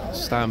entered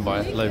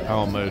standby, low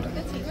power mode.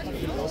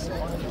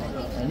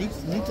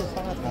 Niet te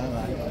paard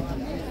aanraken.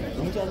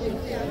 Je moet altijd...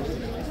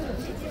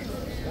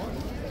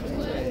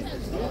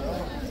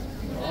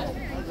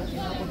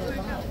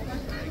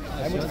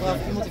 Hij moet vragen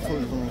of iemand een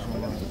foto van ons wil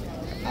maken.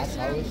 Ah,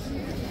 trouwens.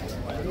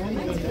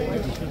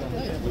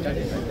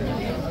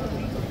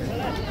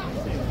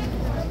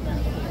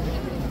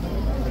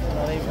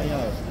 Alleen van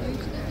jou.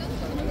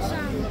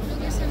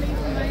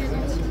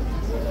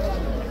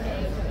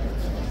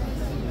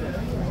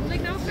 Wil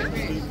ik nou gaan?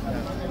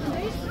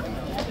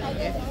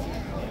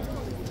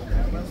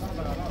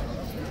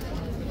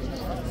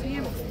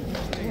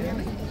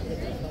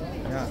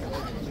 Ja,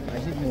 hij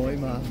is niet mooi,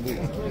 maar...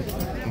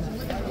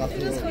 Wacht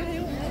even.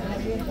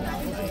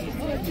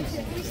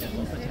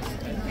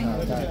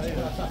 Nou, daar.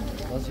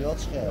 Dat is wel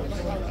scherp.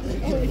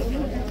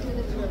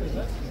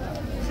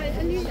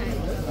 En nu jij?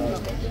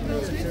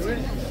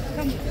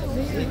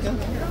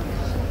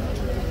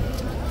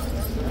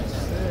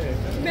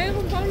 Ik ben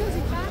gewoon bang dat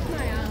ik paard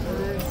naar je aan.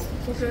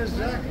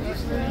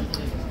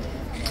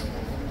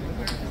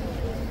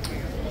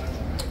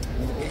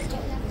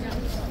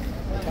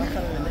 Waar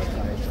gaan we nek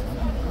uit?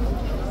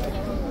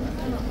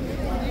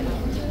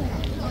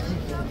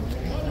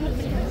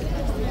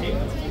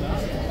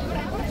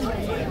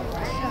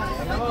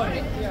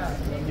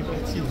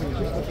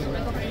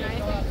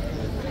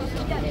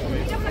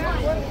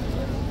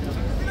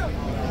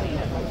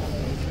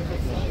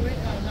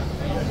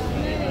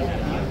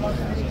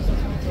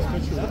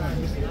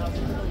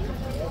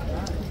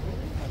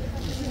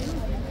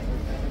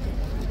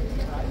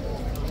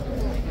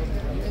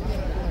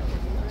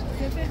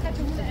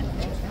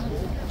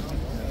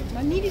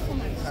 Maar niet die van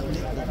mij.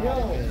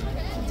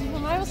 Die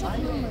van mij was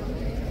afgenomen.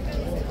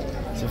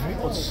 It's a very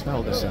odd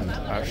smell this end,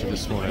 actually,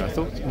 this morning. I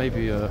thought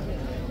maybe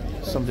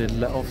somebody had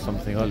let off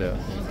something earlier.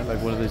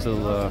 Like one of these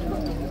little, I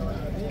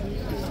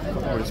can't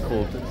remember what it's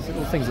called, these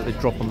little things that they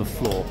drop on the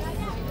floor.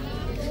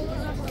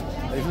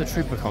 Even the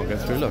trooper can't go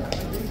through, look.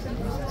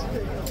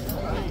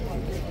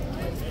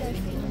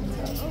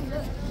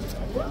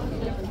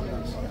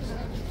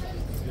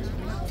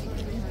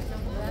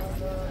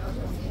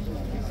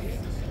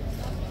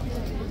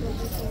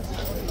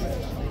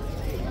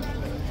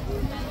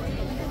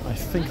 I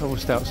think I will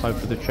stay outside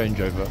for the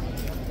changeover.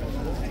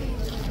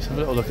 Just have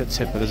a little look at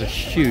Tipper. There's a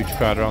huge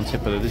crowd around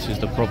Tipper. This is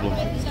the problem.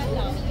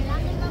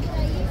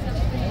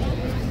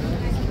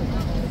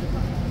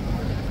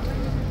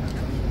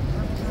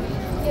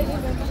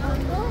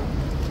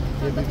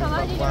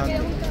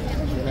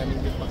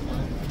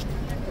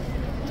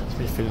 It's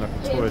me feeling like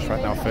a tourist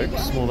right now,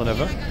 folks. More than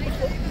ever.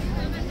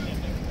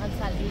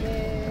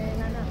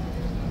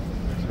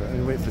 I'm going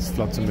to wait for this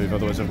flood to move,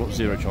 otherwise I've got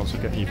zero chance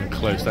of getting even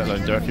close, let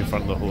alone directly in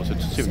front of the horse.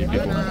 It's too many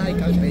people.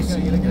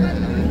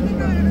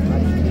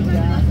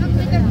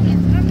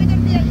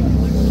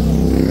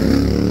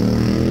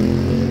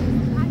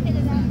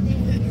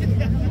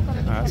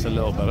 That's a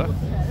little better.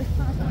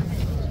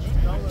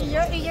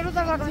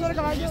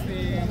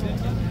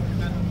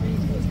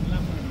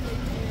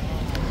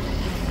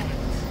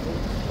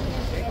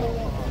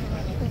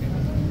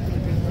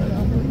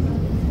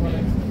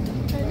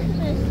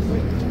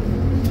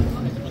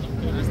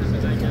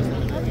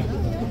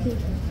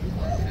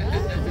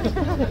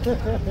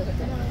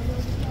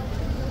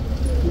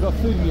 You've got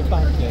food in your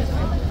bag there.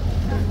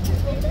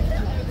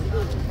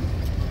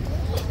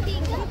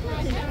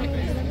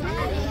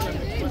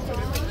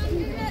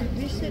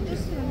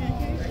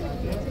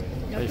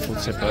 Playful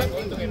Tipper.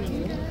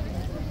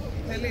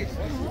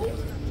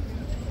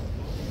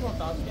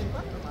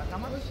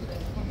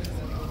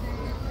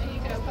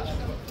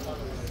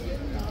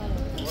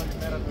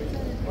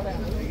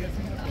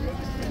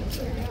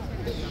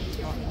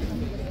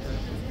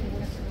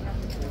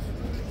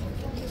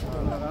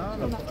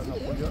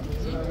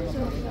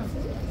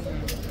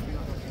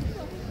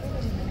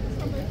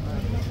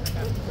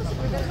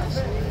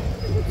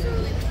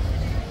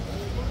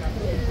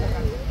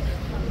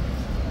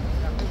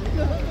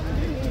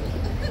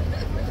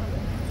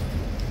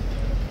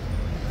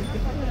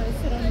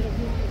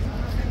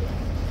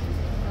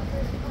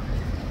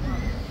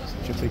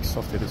 Such a big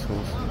softy, this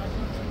horse.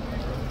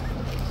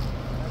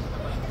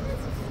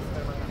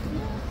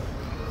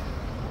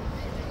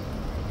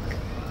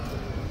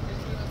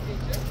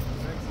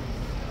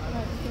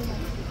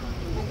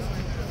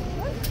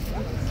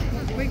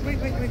 Wait.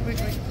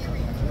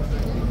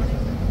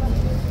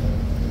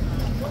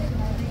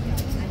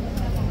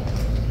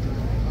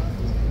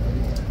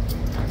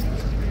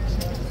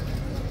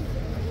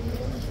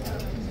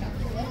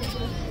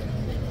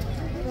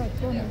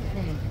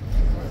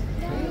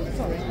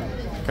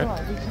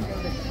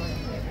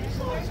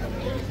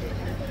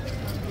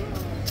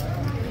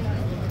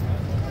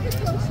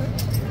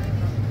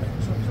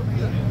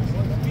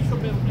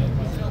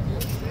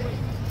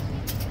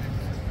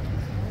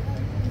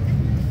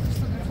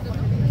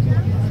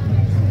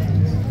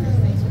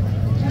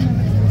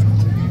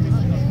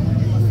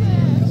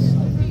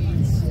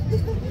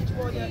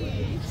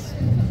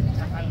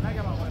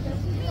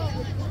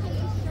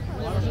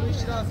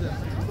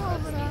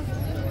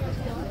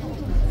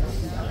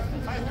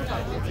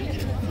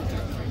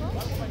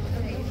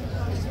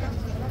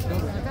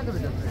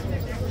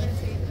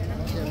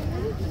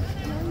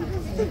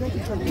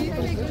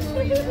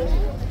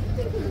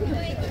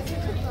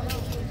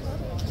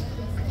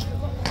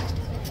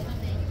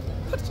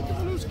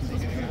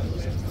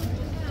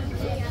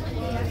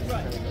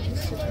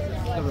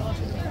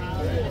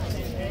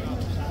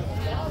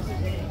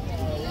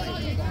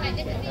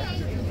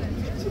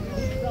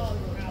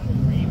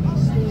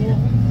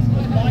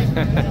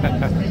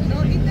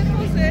 No i te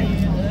pozy.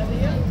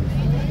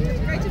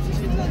 Czekajcie,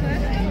 prześwietlone.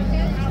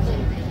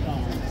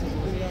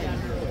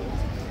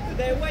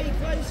 They're way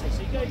closer,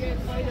 so you go get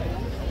photo.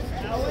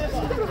 However,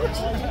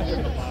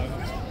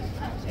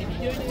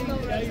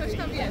 coś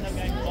tam jest.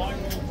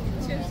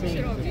 Ciężko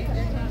się robi.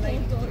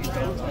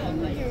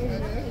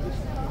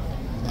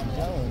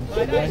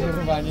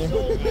 Nagrywanie.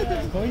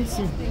 W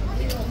końcu.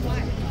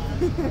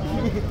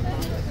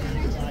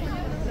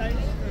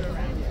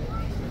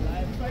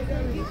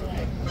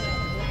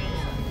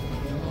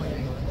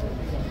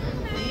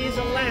 He is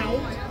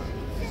allowed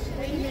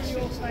in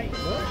your face.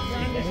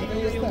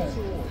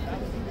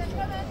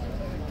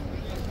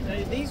 So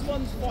these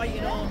ones fight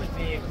in armoured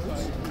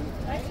vehicles.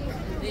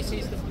 This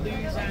is the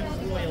Blues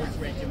and Royals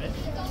regiment.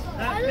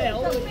 That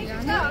bell.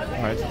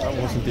 Right, that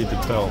was indeed the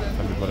bell,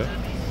 everybody.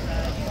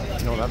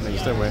 You know what that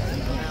means, don't we?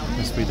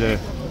 Yes, we do.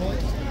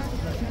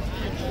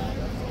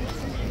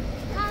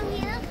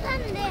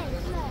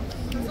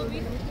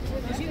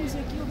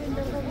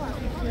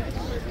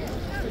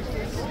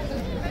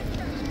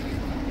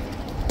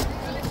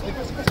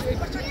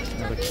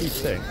 Now the key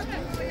thing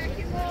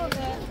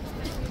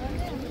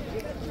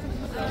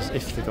is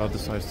if the guard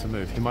decides to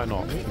move. He might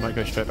not. He might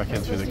go straight back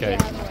in through the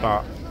gate,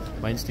 but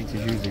my instinct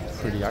is usually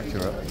pretty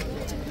accurate.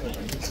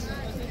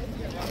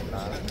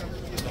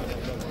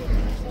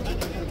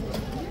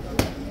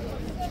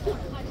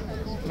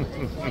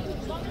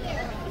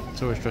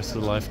 Tourist dressed as a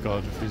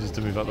lifeguard refuses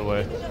to move out the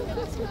way.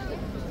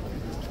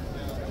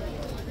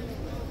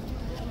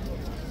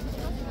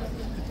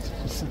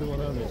 This is the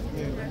one of it.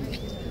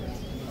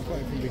 I got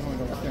it from behind,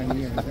 I was standing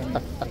here.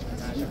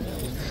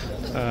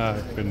 Ah,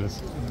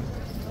 goodness.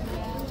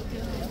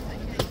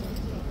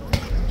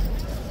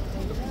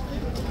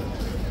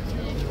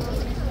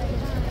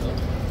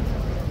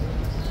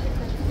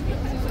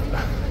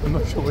 I'm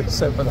not sure what he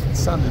said, but that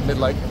sounded a bit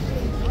like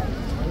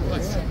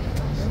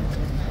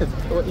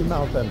what he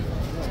mouthed then.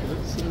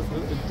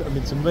 I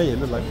mean, to me, it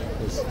looked like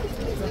this.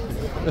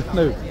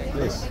 No,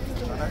 this.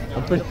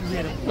 I'm pretty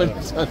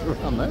turned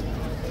around there.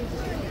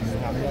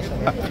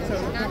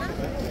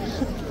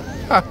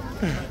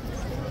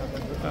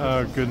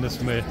 Oh,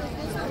 goodness me.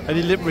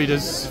 Any lip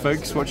readers,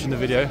 folks, watching the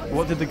video?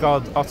 What did the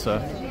guard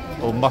utter?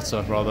 Or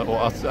mutter, rather, or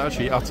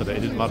actually he uttered it,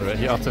 he didn't mutter it,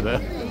 he uttered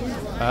it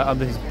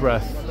under his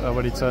breath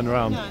when he turned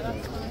around.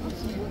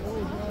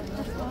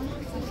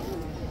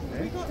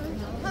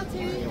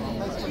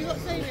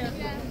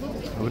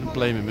 I wouldn't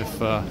blame him if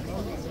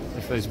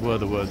those were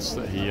the words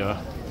that he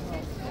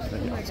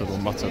uttered or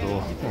muttered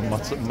or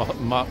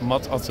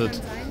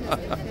uttered.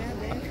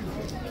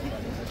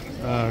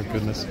 Oh,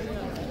 goodness.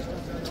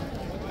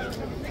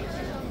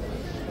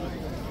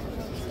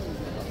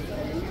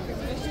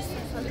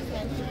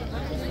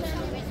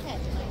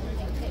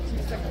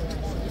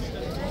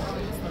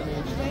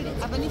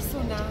 Aber nicht so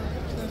nah.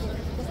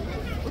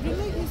 Und wenn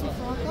hier so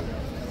vorkommt,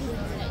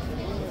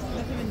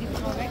 dafür, wenn die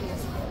Frau weg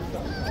ist.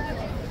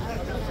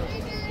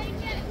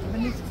 Aber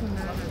nicht zu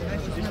nah, dann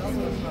weißt du nach so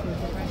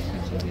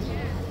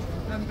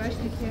man weiß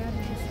die Pferde,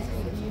 das ist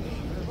für die.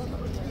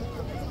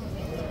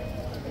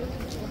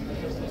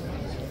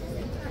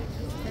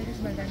 Stell dich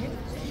mal dahin.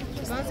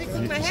 Quasi,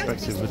 guck mal her.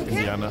 Perspective with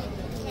Indiana.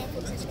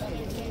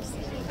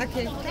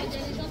 Okay.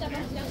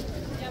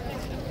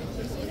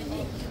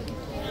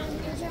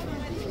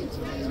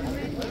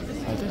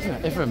 I don't think I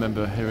ever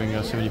remember hearing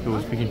so many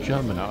people speaking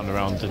German out and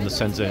around in the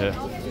centre here.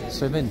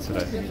 So many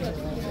today.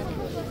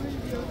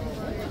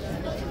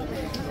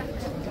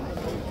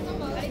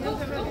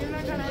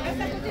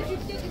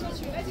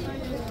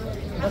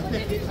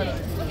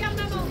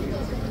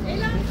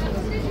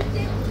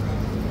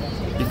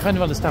 You kind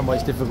of understand why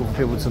it's difficult for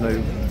people to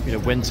know, you know,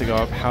 when to go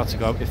up, how to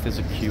go up, if there's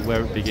a queue,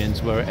 where it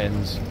begins, where it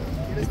ends,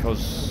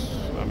 because,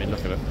 I mean,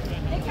 look at it.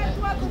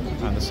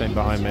 And the same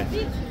behind me.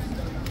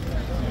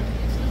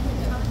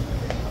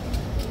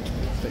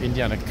 But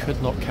Indiana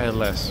could not care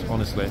less,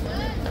 honestly.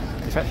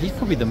 In fact, he's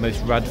probably the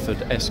most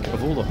Radford-esque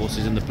of all the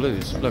horses in the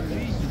Blues. Look.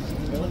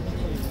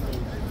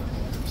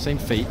 Same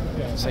feet,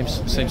 same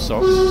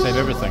socks, same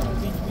everything.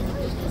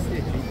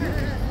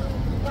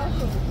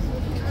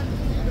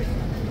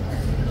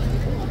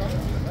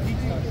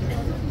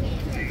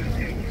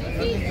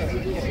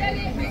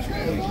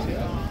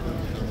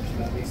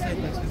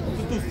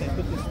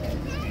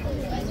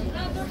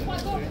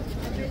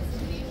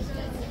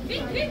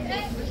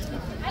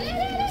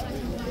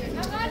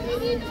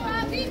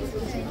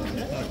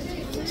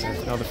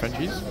 Now the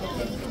Frenchies.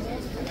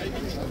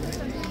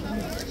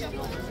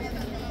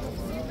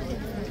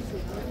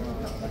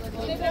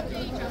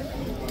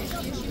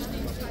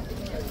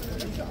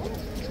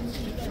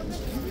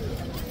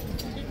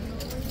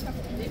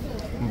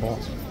 Bon.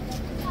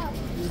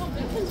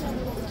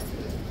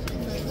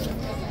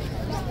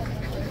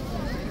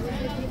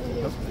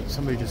 Oh,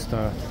 somebody just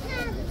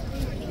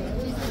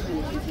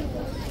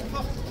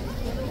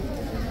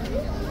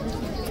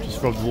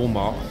robbed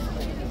Walmart.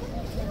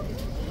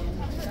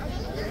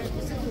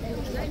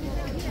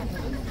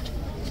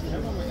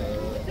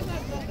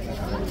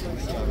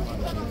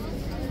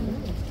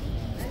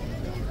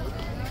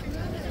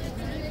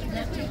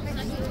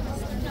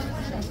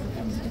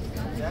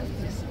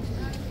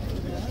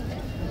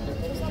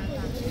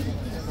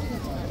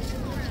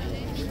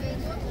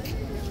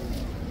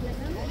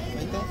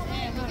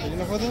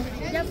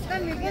 Ya,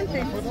 dame, ponte.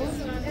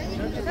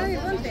 Dame,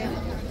 ponte.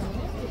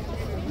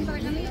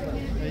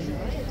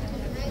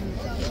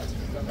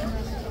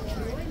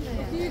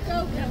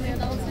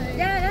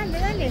 Ya, dale,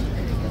 dale. Dale.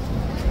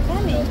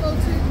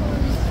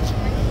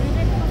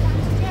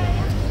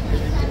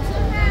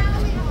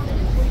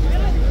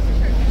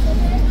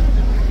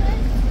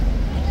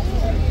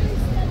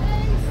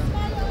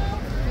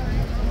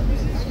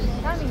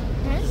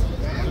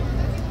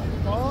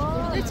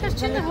 They're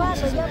touching the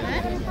horses, isn't it?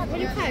 Well,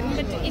 you can,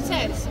 but it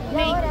says,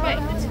 make wait.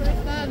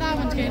 That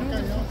one's going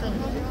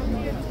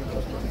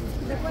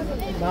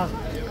on.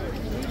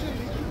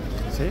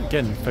 See,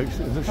 again, folks,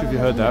 I'm not sure if you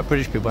heard that,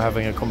 British people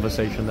having a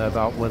conversation there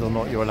about whether or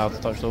not you're allowed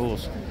to touch the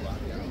horse.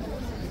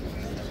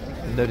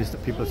 And notice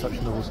that people are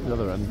touching the horse at the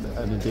other end,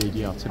 and indeed,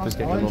 yeah, Tipper's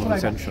getting a lot of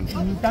attention.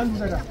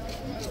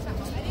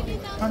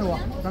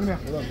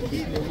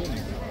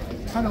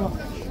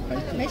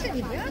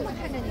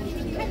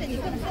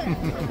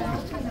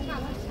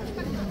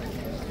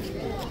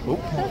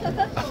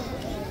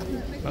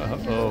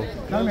 Uh-oh.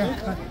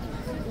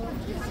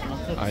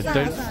 I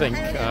don't think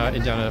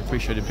Indiana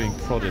appreciated being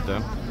prodded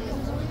then.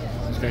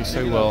 It's going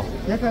so well.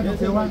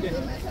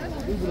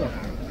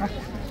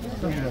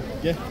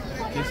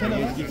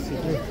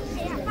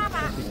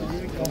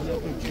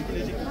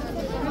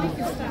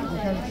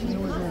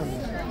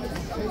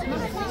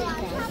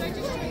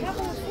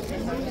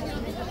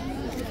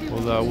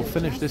 Well, we'll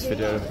finish this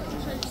video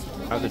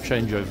at the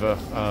changeover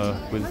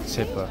with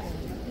Tipper.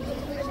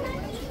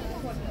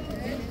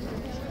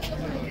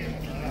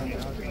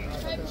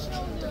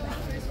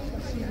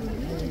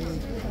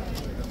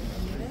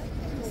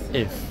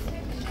 If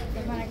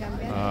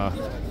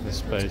This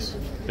space,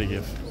 big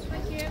if,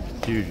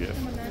 huge if.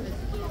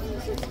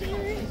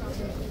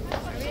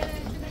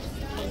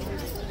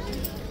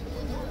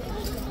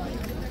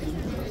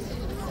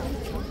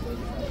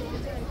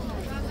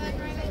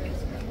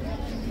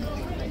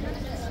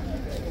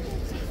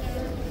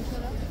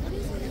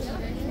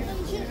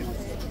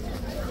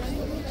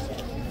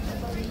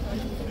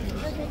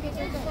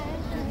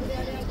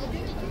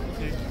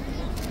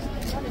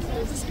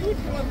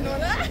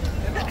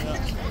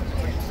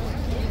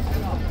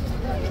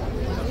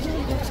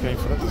 Going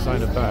for that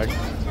designer bag.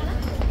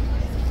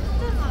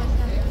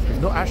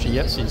 We've not actually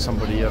yet seen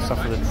somebody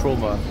suffer the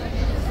trauma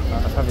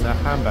of having their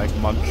handbag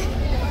munched,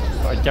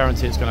 but I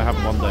guarantee it's going to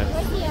happen one day.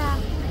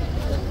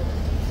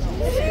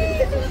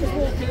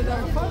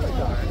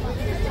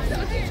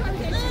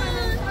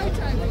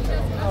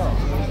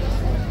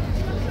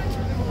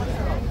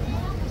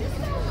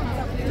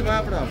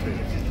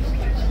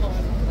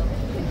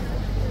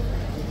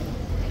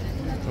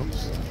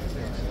 Oops.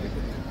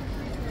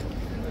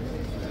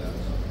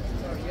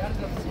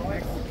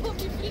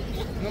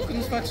 Nu că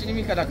nu-ți face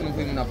nimic dacă nu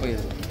pui mâna pe el.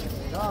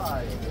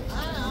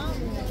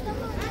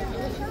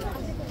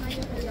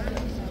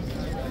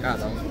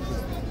 Gata.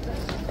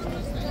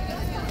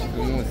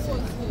 Frumos.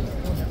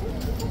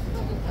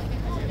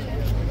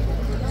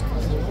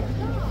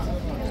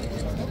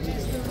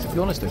 To be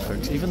honest though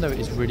folks, even though it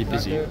is really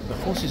busy, the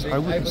horses I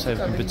wouldn't say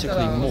have been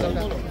particularly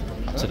more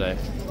today.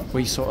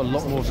 We saw a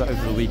lot more of that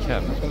over the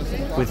weekend,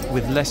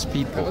 with less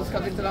people,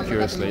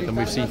 curiously, than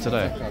we've seen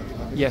today.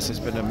 Yes, it's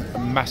been a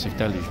massive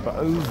deluge, but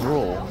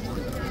overall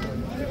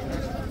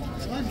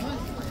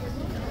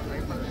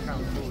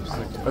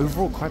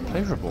quite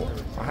pleasurable,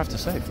 I have to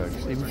say,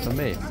 folks, even for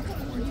me,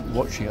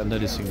 watching and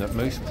noticing that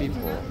most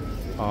people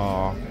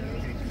are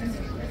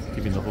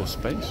giving the horse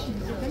space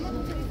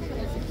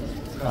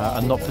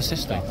and not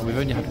persisting. And we've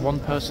only had one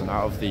person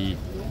out of the,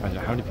 I don't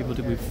know, how many people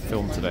did we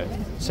film today?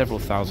 Several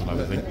thousand, I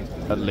would think,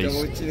 at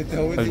least.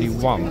 Only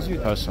one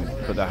person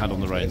put their hand on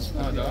the reins.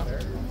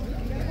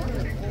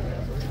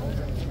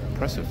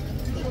 Impressive.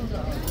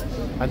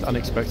 And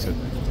unexpected.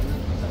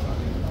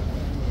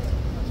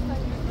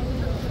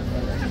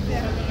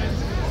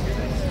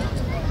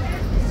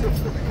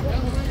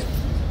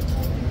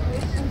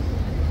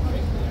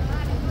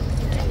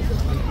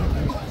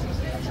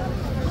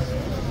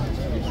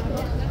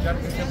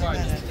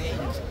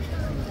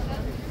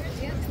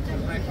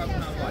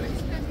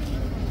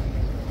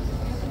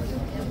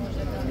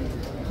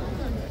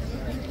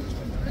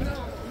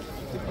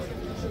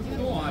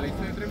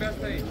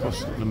 Of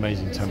course, an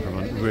amazing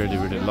temperament, really,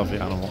 really lovely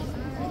animal.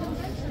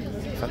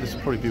 In fact, this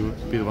would probably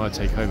be the one I'd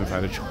take home if I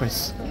had a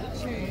choice.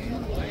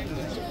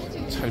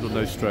 Total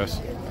no stress.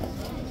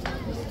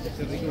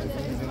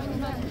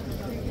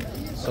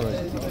 Sorry.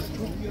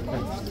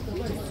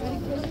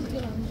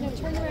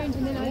 Turn around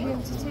and then I'll be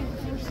able to take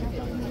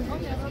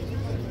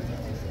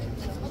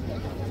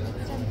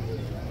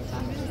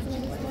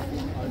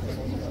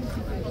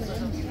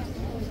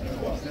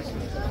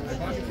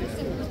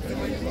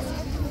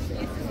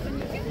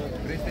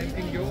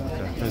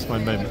There's my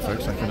moment,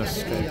 folks. I can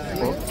escape,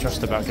 or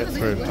just about get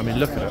through. I mean,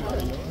 look at it.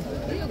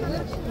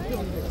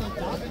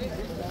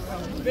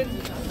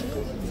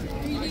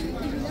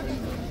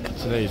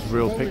 Today is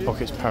real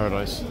pickpockets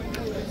paradise.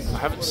 I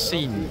haven't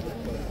seen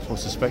or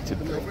suspected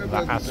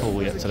that at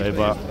all yet today,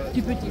 but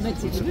it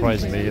would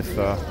surprise me if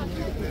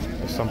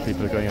some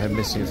people are going ahead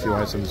missing a few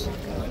items.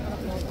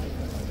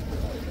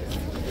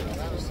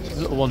 A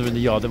little wander in the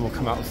yard, then we'll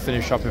come out and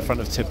finish up in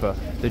front of Tipper.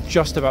 They're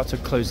just about to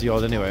close the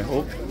yard anyway.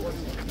 Oh,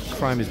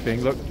 crime is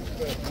being, look,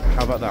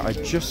 how about that? I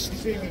just... We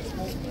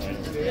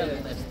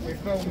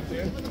filmed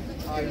you,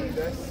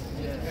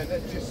 and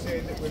it's just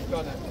saying that we've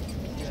done it.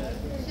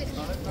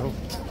 Oh,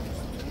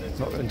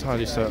 not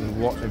entirely certain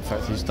what, in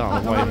fact, he's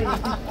done. Wait.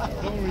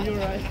 Don't worry, you're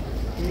right.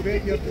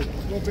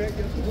 Go back.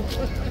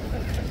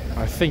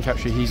 I think,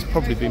 actually, he's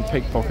probably been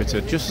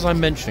pickpocketed. Just as I'm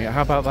mentioning it,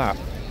 how about that?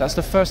 That's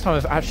the first time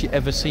I've actually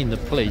ever seen the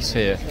police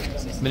here,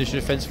 Miniature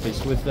Defence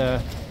Police, with their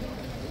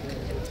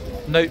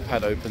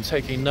notepad open,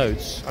 taking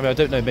notes. I mean, I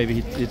don't know, maybe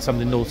he did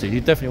something naughty. He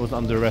definitely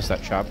wasn't under arrest,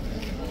 that chap.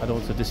 I don't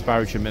want to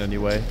disparage him in any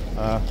way.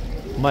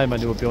 My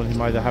money would be on him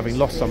either having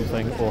lost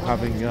something or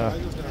having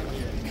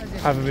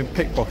been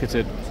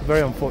pickpocketed.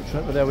 Very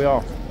unfortunate, but there we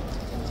are.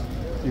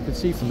 You can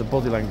see from the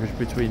body language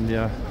between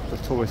the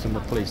tourist and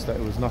the police that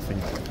it was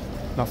nothing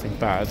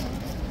bad.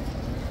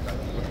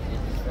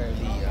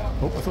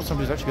 Oh, I thought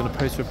somebody was actually going to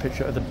post a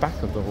picture at the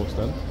back of the horse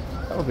then.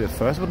 That would be a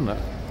first, wouldn't it?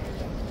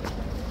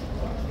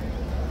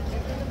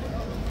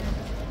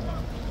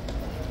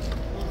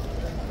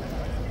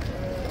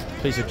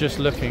 Police are just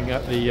looking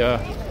at the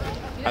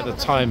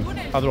time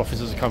other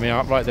officers are coming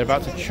out. Right, they're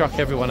about to chuck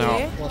everyone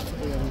out.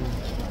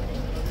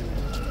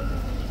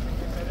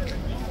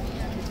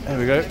 There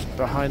we go,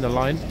 behind the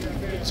line.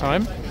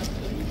 Time.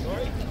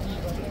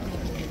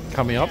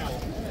 Coming up.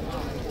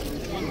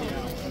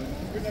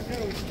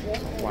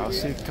 Wow,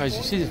 see, guys,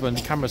 you see this when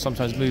the camera's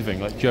sometimes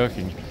moving, like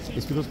jerking.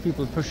 It's because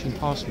people are pushing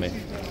past me.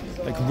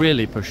 Like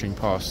really pushing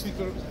past.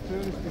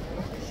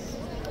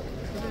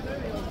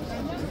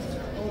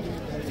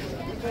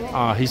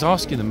 He's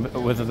asking them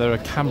whether there are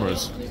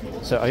cameras.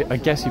 So I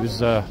guess he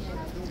was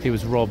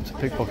robbed,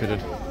 pickpocketed.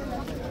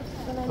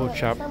 Poor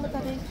chap.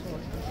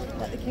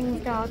 Like the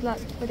kingsguard, look,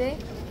 ready?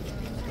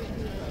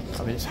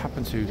 I mean, it's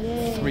happened to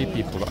 3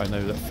 people that I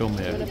know that film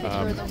here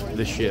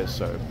this year,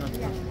 so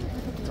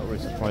not really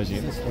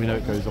surprising. We know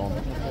it goes on.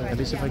 At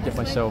least if I get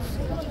myself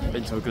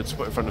into a good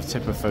spot in front of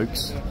Tipper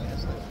folks.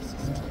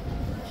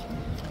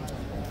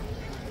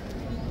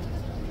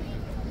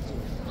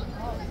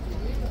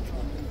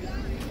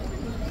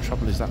 The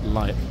trouble is that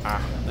light.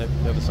 No,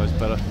 the other side's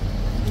better.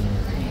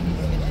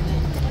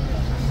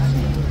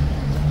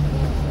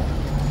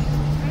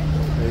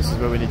 This is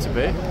where we need to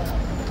be.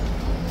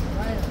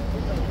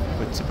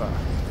 With Tipper.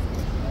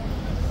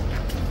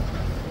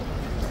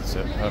 That's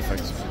it,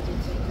 perfect.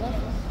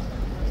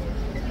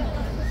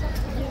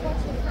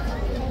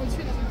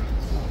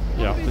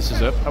 Yeah, this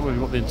is it. And we've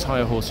got the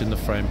entire horse in the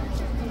frame.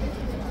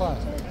 快，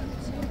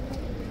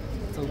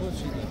走过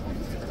去一点，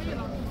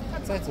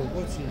再走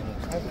过去一点，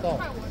拍不到。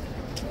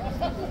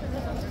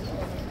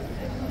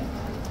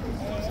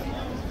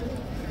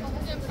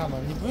看嘛，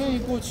你不愿意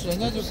过去，人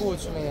家就过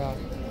去了呀。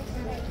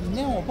你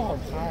那样我不好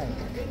拍。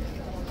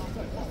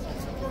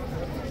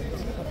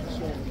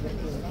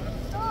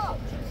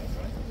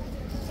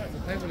我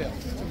拍不了，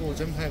这个我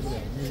真拍不了，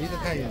你离得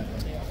太远了。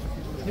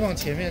你往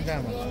前面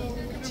站嘛，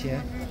前。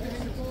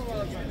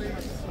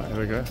 Right, here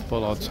we go,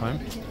 bollard time.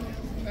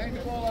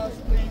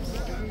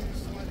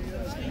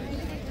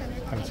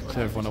 Having to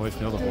clear everyone away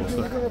from the other horse.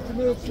 Look.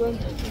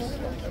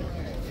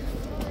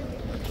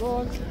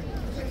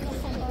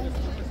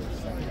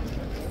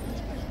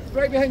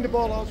 Right behind the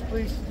bollards,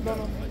 please.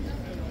 No.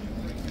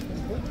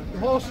 The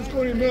horse is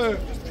going to move.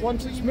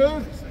 Once it's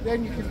moved,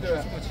 then you can do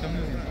it.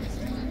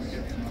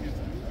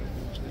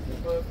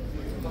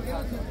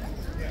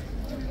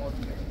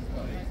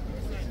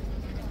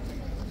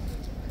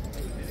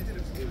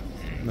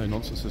 No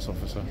nonsense, this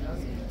officer.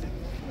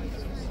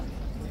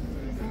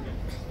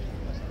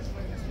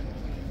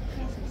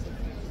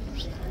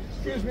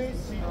 Excuse me.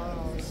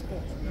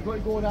 You've got to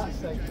go that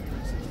side.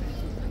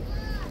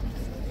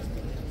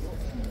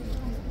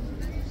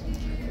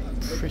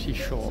 Pretty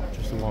sure,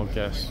 just a wild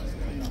guess.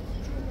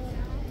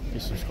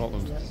 Eastern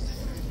Scotland.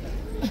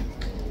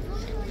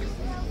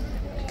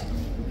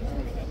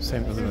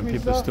 Same with when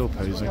people are still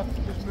posing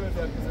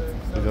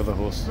with the other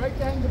horse. Right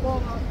behind the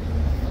bollard.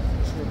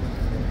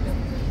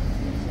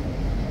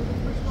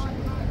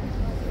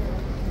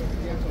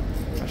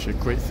 Actually, a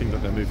great thing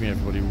that they're moving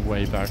everybody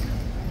way back.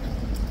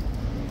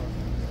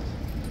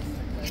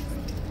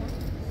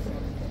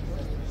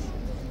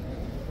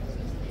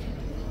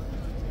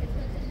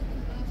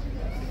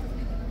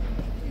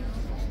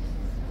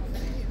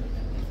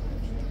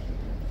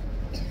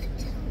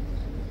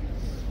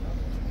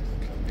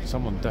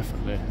 Someone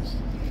definitely,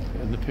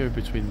 in the period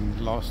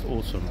between last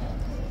autumn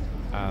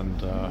and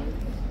the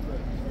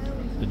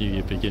new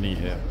year beginning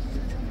here,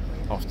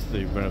 after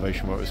the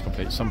renovation work was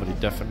complete, somebody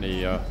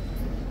definitely, I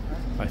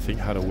think,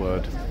 had a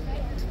word.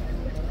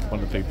 One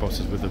of the big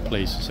bosses with the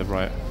police said,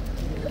 right,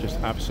 just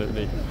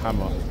absolutely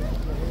hammer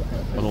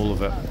on all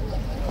of it.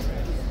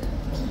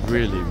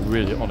 Really,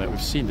 really on it.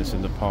 We've seen this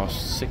in the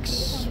past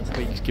 6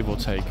 weeks, give or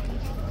take,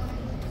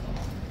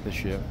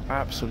 this year.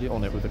 Absolutely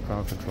on it with the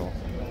crowd control.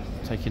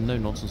 Taking no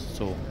nonsense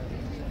at all.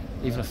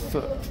 Even a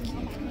foot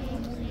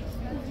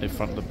in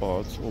front of the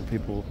bollards or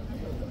people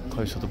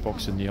close to the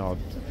box in the yard,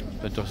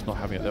 they're just not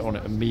having it. They're on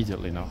it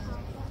immediately now.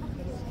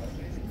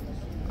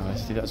 And I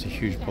see that's a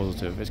huge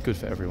positive. It's good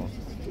for everyone.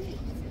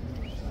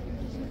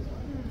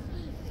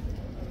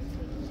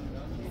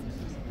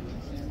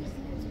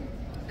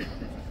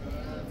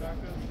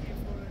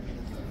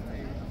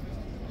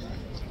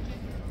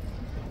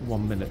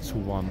 One minute to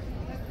one.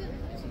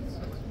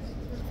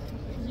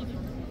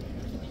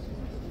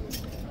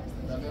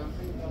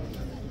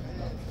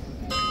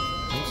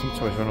 Some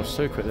toys ran off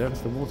so quick. They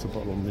left the water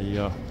bottle on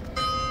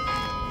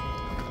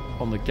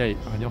the gate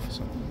behind the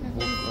officer.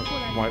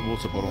 White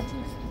water bottle.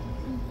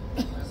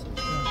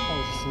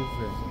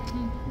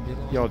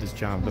 Yard is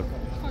jammed, look,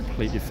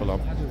 completely full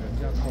up.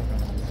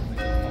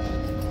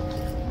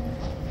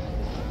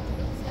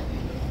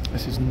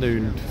 This is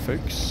noon,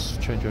 folks.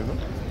 Change over.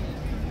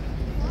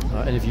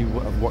 Any of you who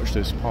have watched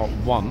this part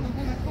 1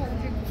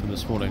 from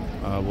this morning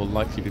will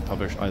likely be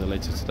published either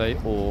later today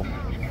or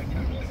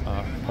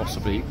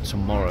possibly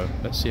tomorrow.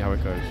 Let's see how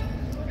it goes.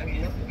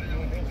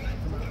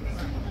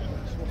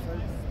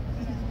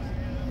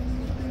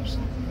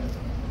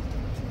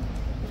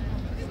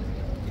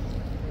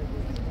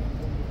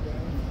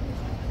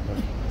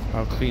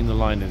 How clean the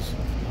line is.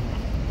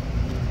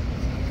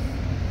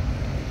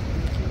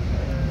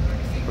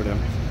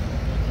 Brilliant.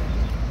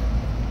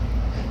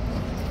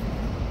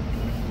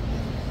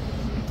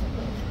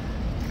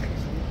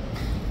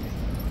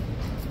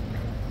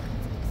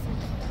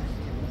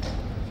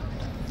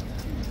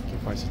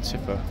 To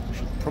Tipper. We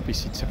should probably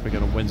see Tipper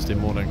again on Wednesday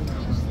morning.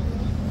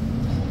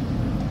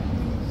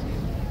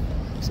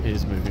 His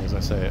ears moving as I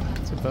say it.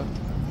 Tipper.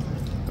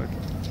 Look.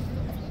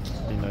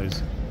 He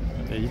knows.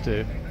 Yeah, you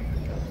do.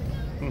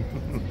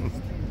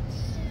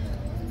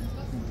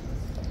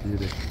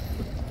 Beauty.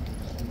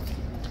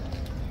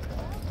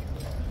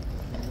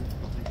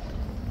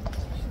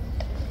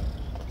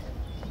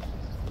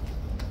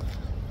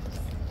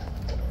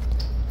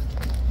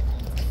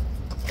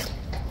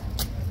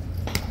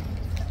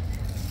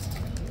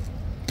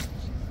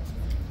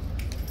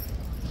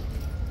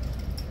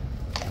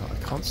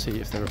 I can't see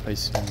if they're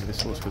replacing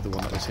this horse with the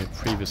one that was here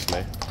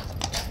previously.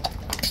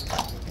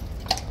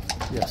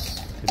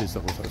 Yes, it is the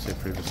horse that was here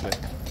previously.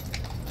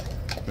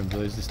 Remember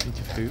those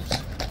distinctive hooves?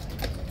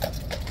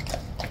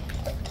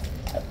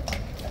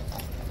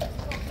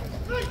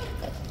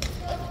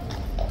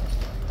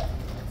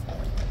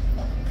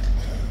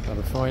 Now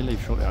before I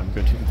leave shortly, I'm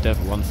going to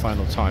endeavour one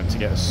final time to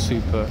get a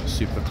super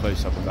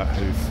close up of that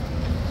hoof.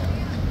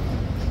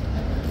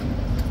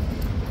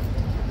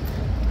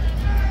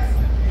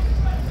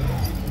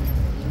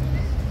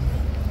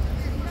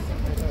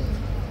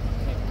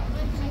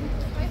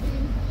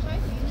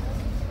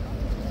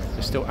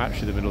 Still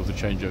actually the middle of the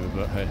changeover,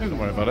 but hey, don't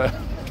worry about it.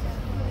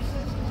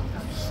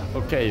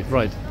 Okay,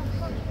 right.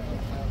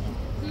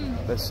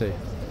 Let's see.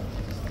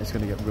 It's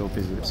going to get real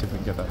busy. Let's see if we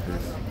can get that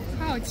hoof.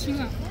 它好轻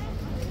啊！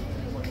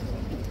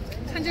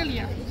看这里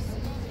啊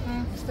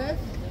，Steph,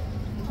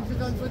 tu veux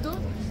faire une photo?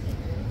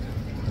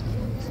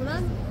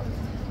 Solane?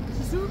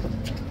 Sissou?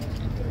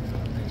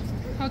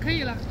 好，可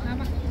以了，来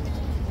吧。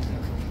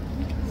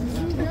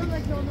 Viens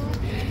avec ton nom.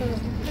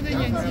 它的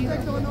眼睛。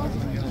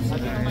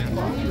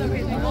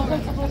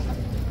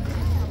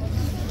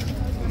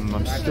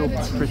 I'm still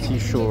pretty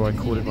sure I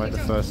called it right the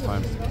first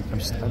time.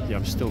 I'm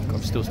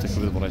still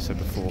sticking with what I said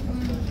before.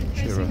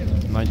 Shearer,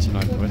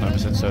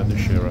 99.9% certain that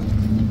Shearer.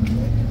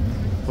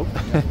 Oh,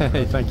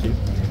 hey, thank you.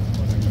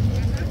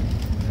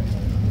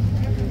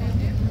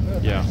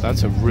 Yeah,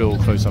 that's a real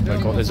close-up I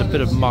got. There's a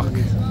bit of muck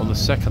on the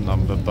second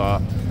number,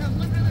 but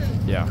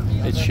yeah,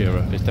 it's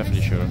Shearer. It's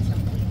definitely Shearer.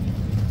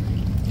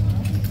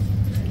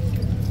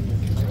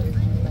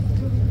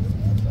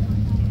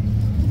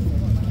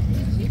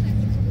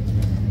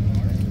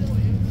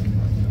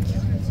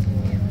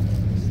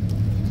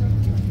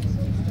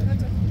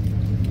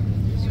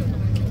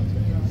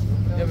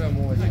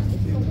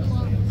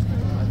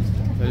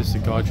 Notice the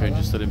guard change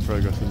is still in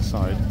progress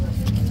inside.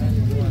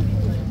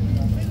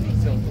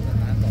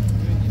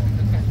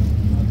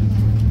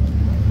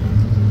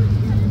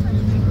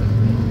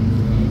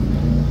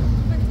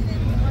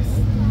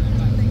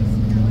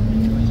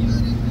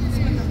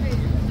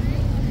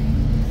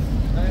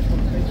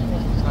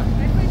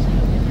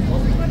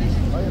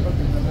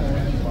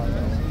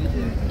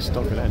 It's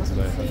not going to end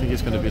today. I think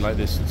it's going to be like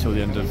this until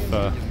the end of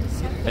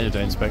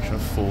day inspection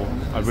at 4.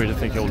 I really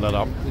think it'll let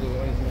up.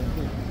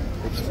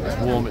 It's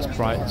warm, it's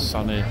bright, it's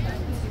sunny. I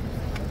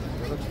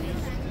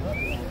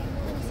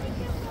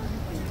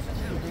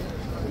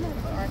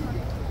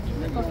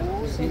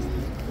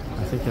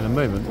think in a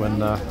moment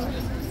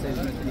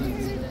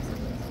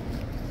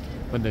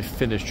when they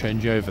finish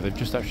changeover, they've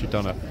just actually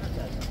done it.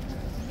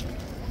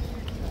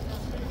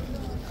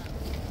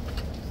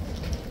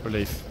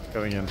 Relief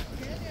going in.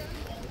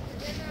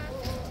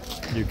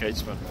 New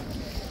gatesman.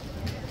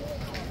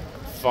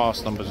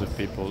 Vast numbers of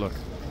people, look.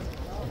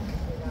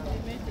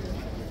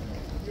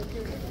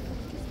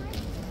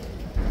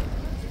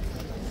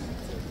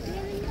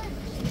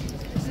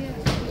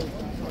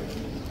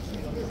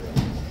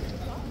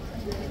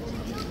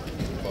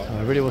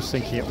 I really was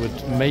thinking it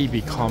would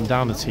maybe calm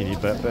down a teeny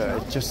bit, but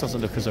it just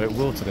doesn't look as though it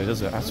will today,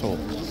 does it, at all?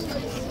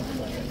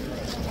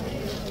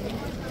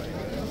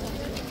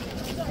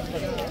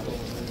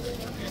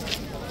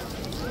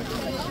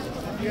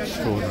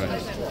 Extraordinary.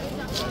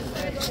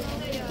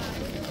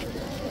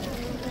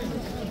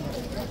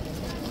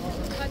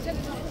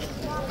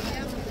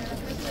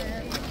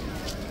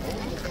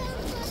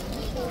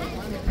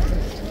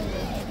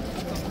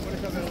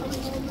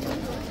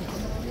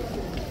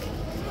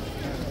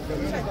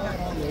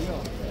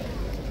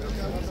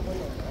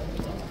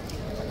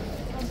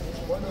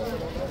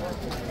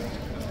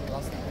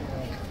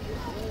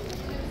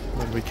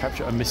 When we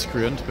capture a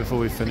miscreant before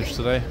we finish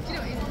today.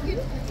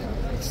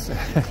 It's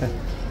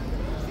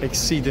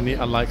exceedingly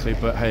unlikely,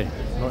 but hey,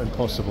 not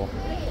impossible.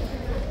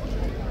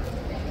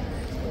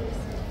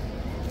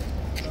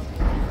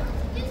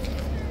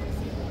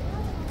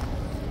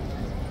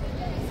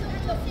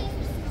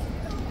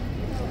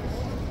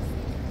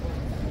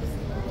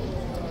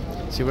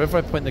 See, wherever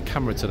I point the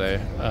camera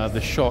today,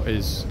 the shot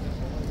is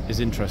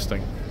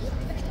interesting.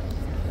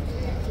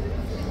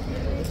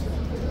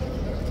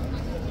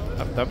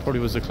 That probably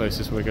was the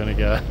closest we're going to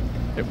get.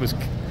 It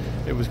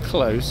was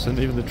close, and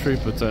even the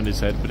trooper turned his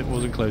head, but it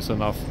wasn't close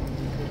enough,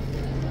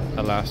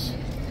 alas.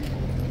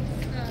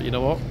 But you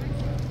know what?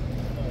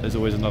 There's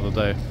always another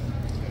day.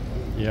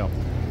 Yeah.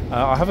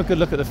 I'll have a good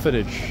look at the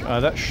footage.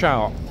 That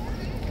shout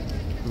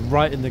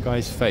right in the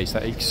guy's face,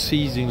 that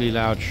exceedingly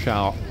loud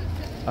shout,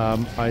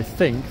 I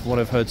think, from what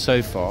I've heard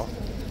so far,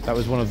 that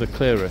was one of the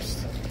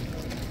clearest,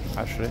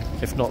 actually,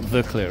 if not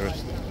the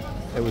clearest.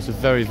 It was a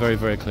very, very,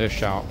 very clear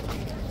shout.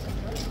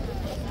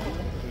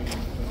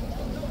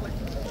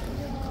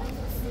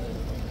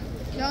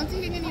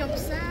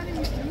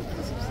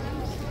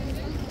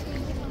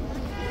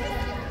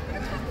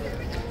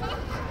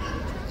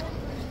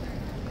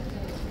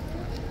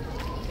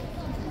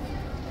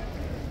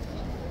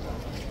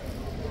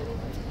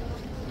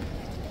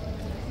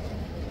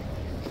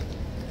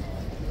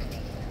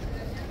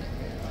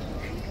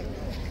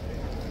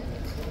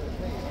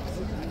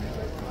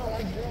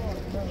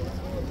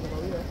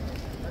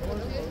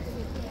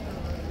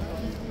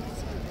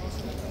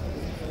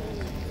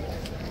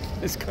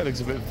 This guy looks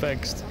a bit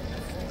vexed.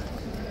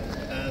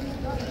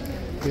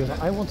 He was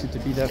like, I wanted to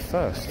be there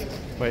first.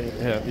 Wait,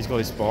 here, he's got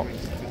his spot.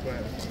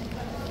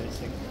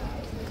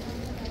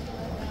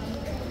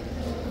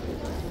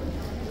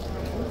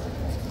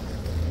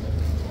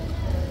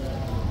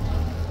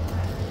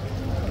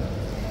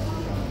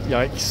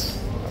 Yikes.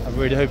 I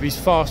really hope he's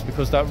fast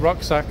because that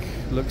rucksack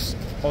looks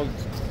odd,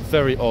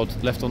 very odd,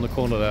 left on the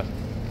corner there.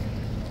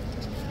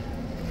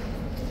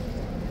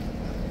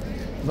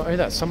 Not only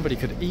that, somebody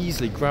could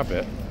easily grab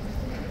it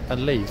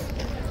and leave.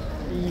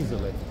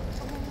 Easily.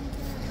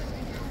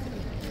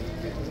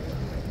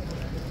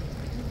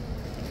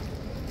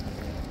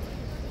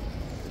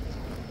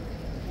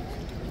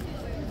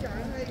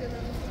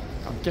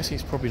 I'm guessing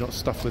it's probably not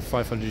stuffed with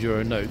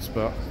 €500 notes,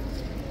 but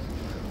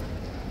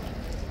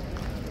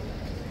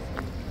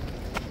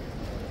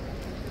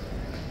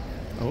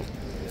oh,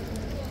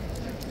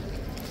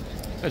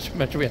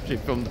 imagine we actually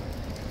filmed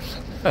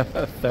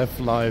theft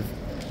live.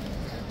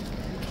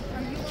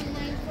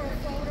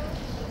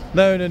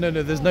 No,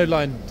 there's no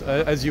line,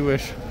 as you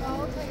wish.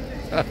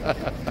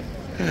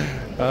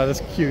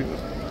 That's cute.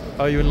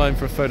 Are you in line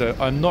for a photo?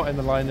 I'm not in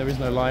the line, there is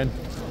no line.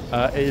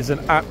 It is an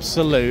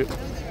absolute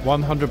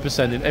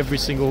 100% in every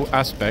single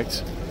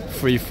aspect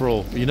free for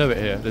all. You know it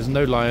here. There's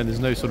no line, there's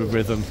no sort of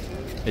rhythm.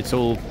 It's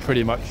all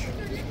pretty much,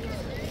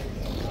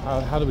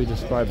 how do we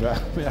describe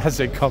that?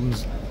 As it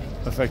comes,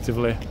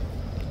 effectively.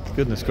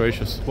 Goodness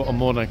gracious, what a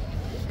morning.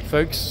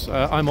 Folks,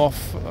 I'm off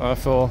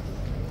for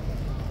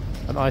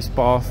an ice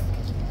bath,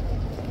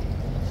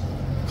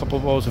 a couple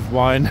of bottles of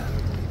wine,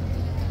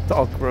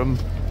 dark room,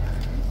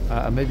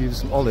 and maybe even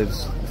some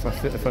olives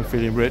if I'm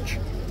feeling rich,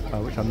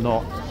 which I'm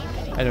not.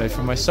 Anyway,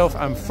 for myself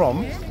and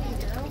from, and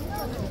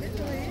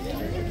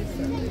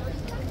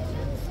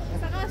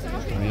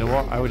you know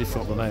what? I already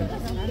thought the name.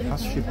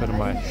 That's stupid of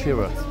my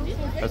Shira.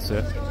 That's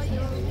it.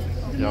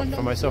 Yeah,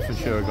 for myself and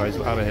Shira, guys,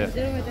 we're out of here.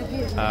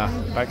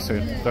 Back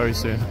soon, very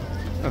soon.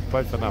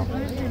 Bye for now.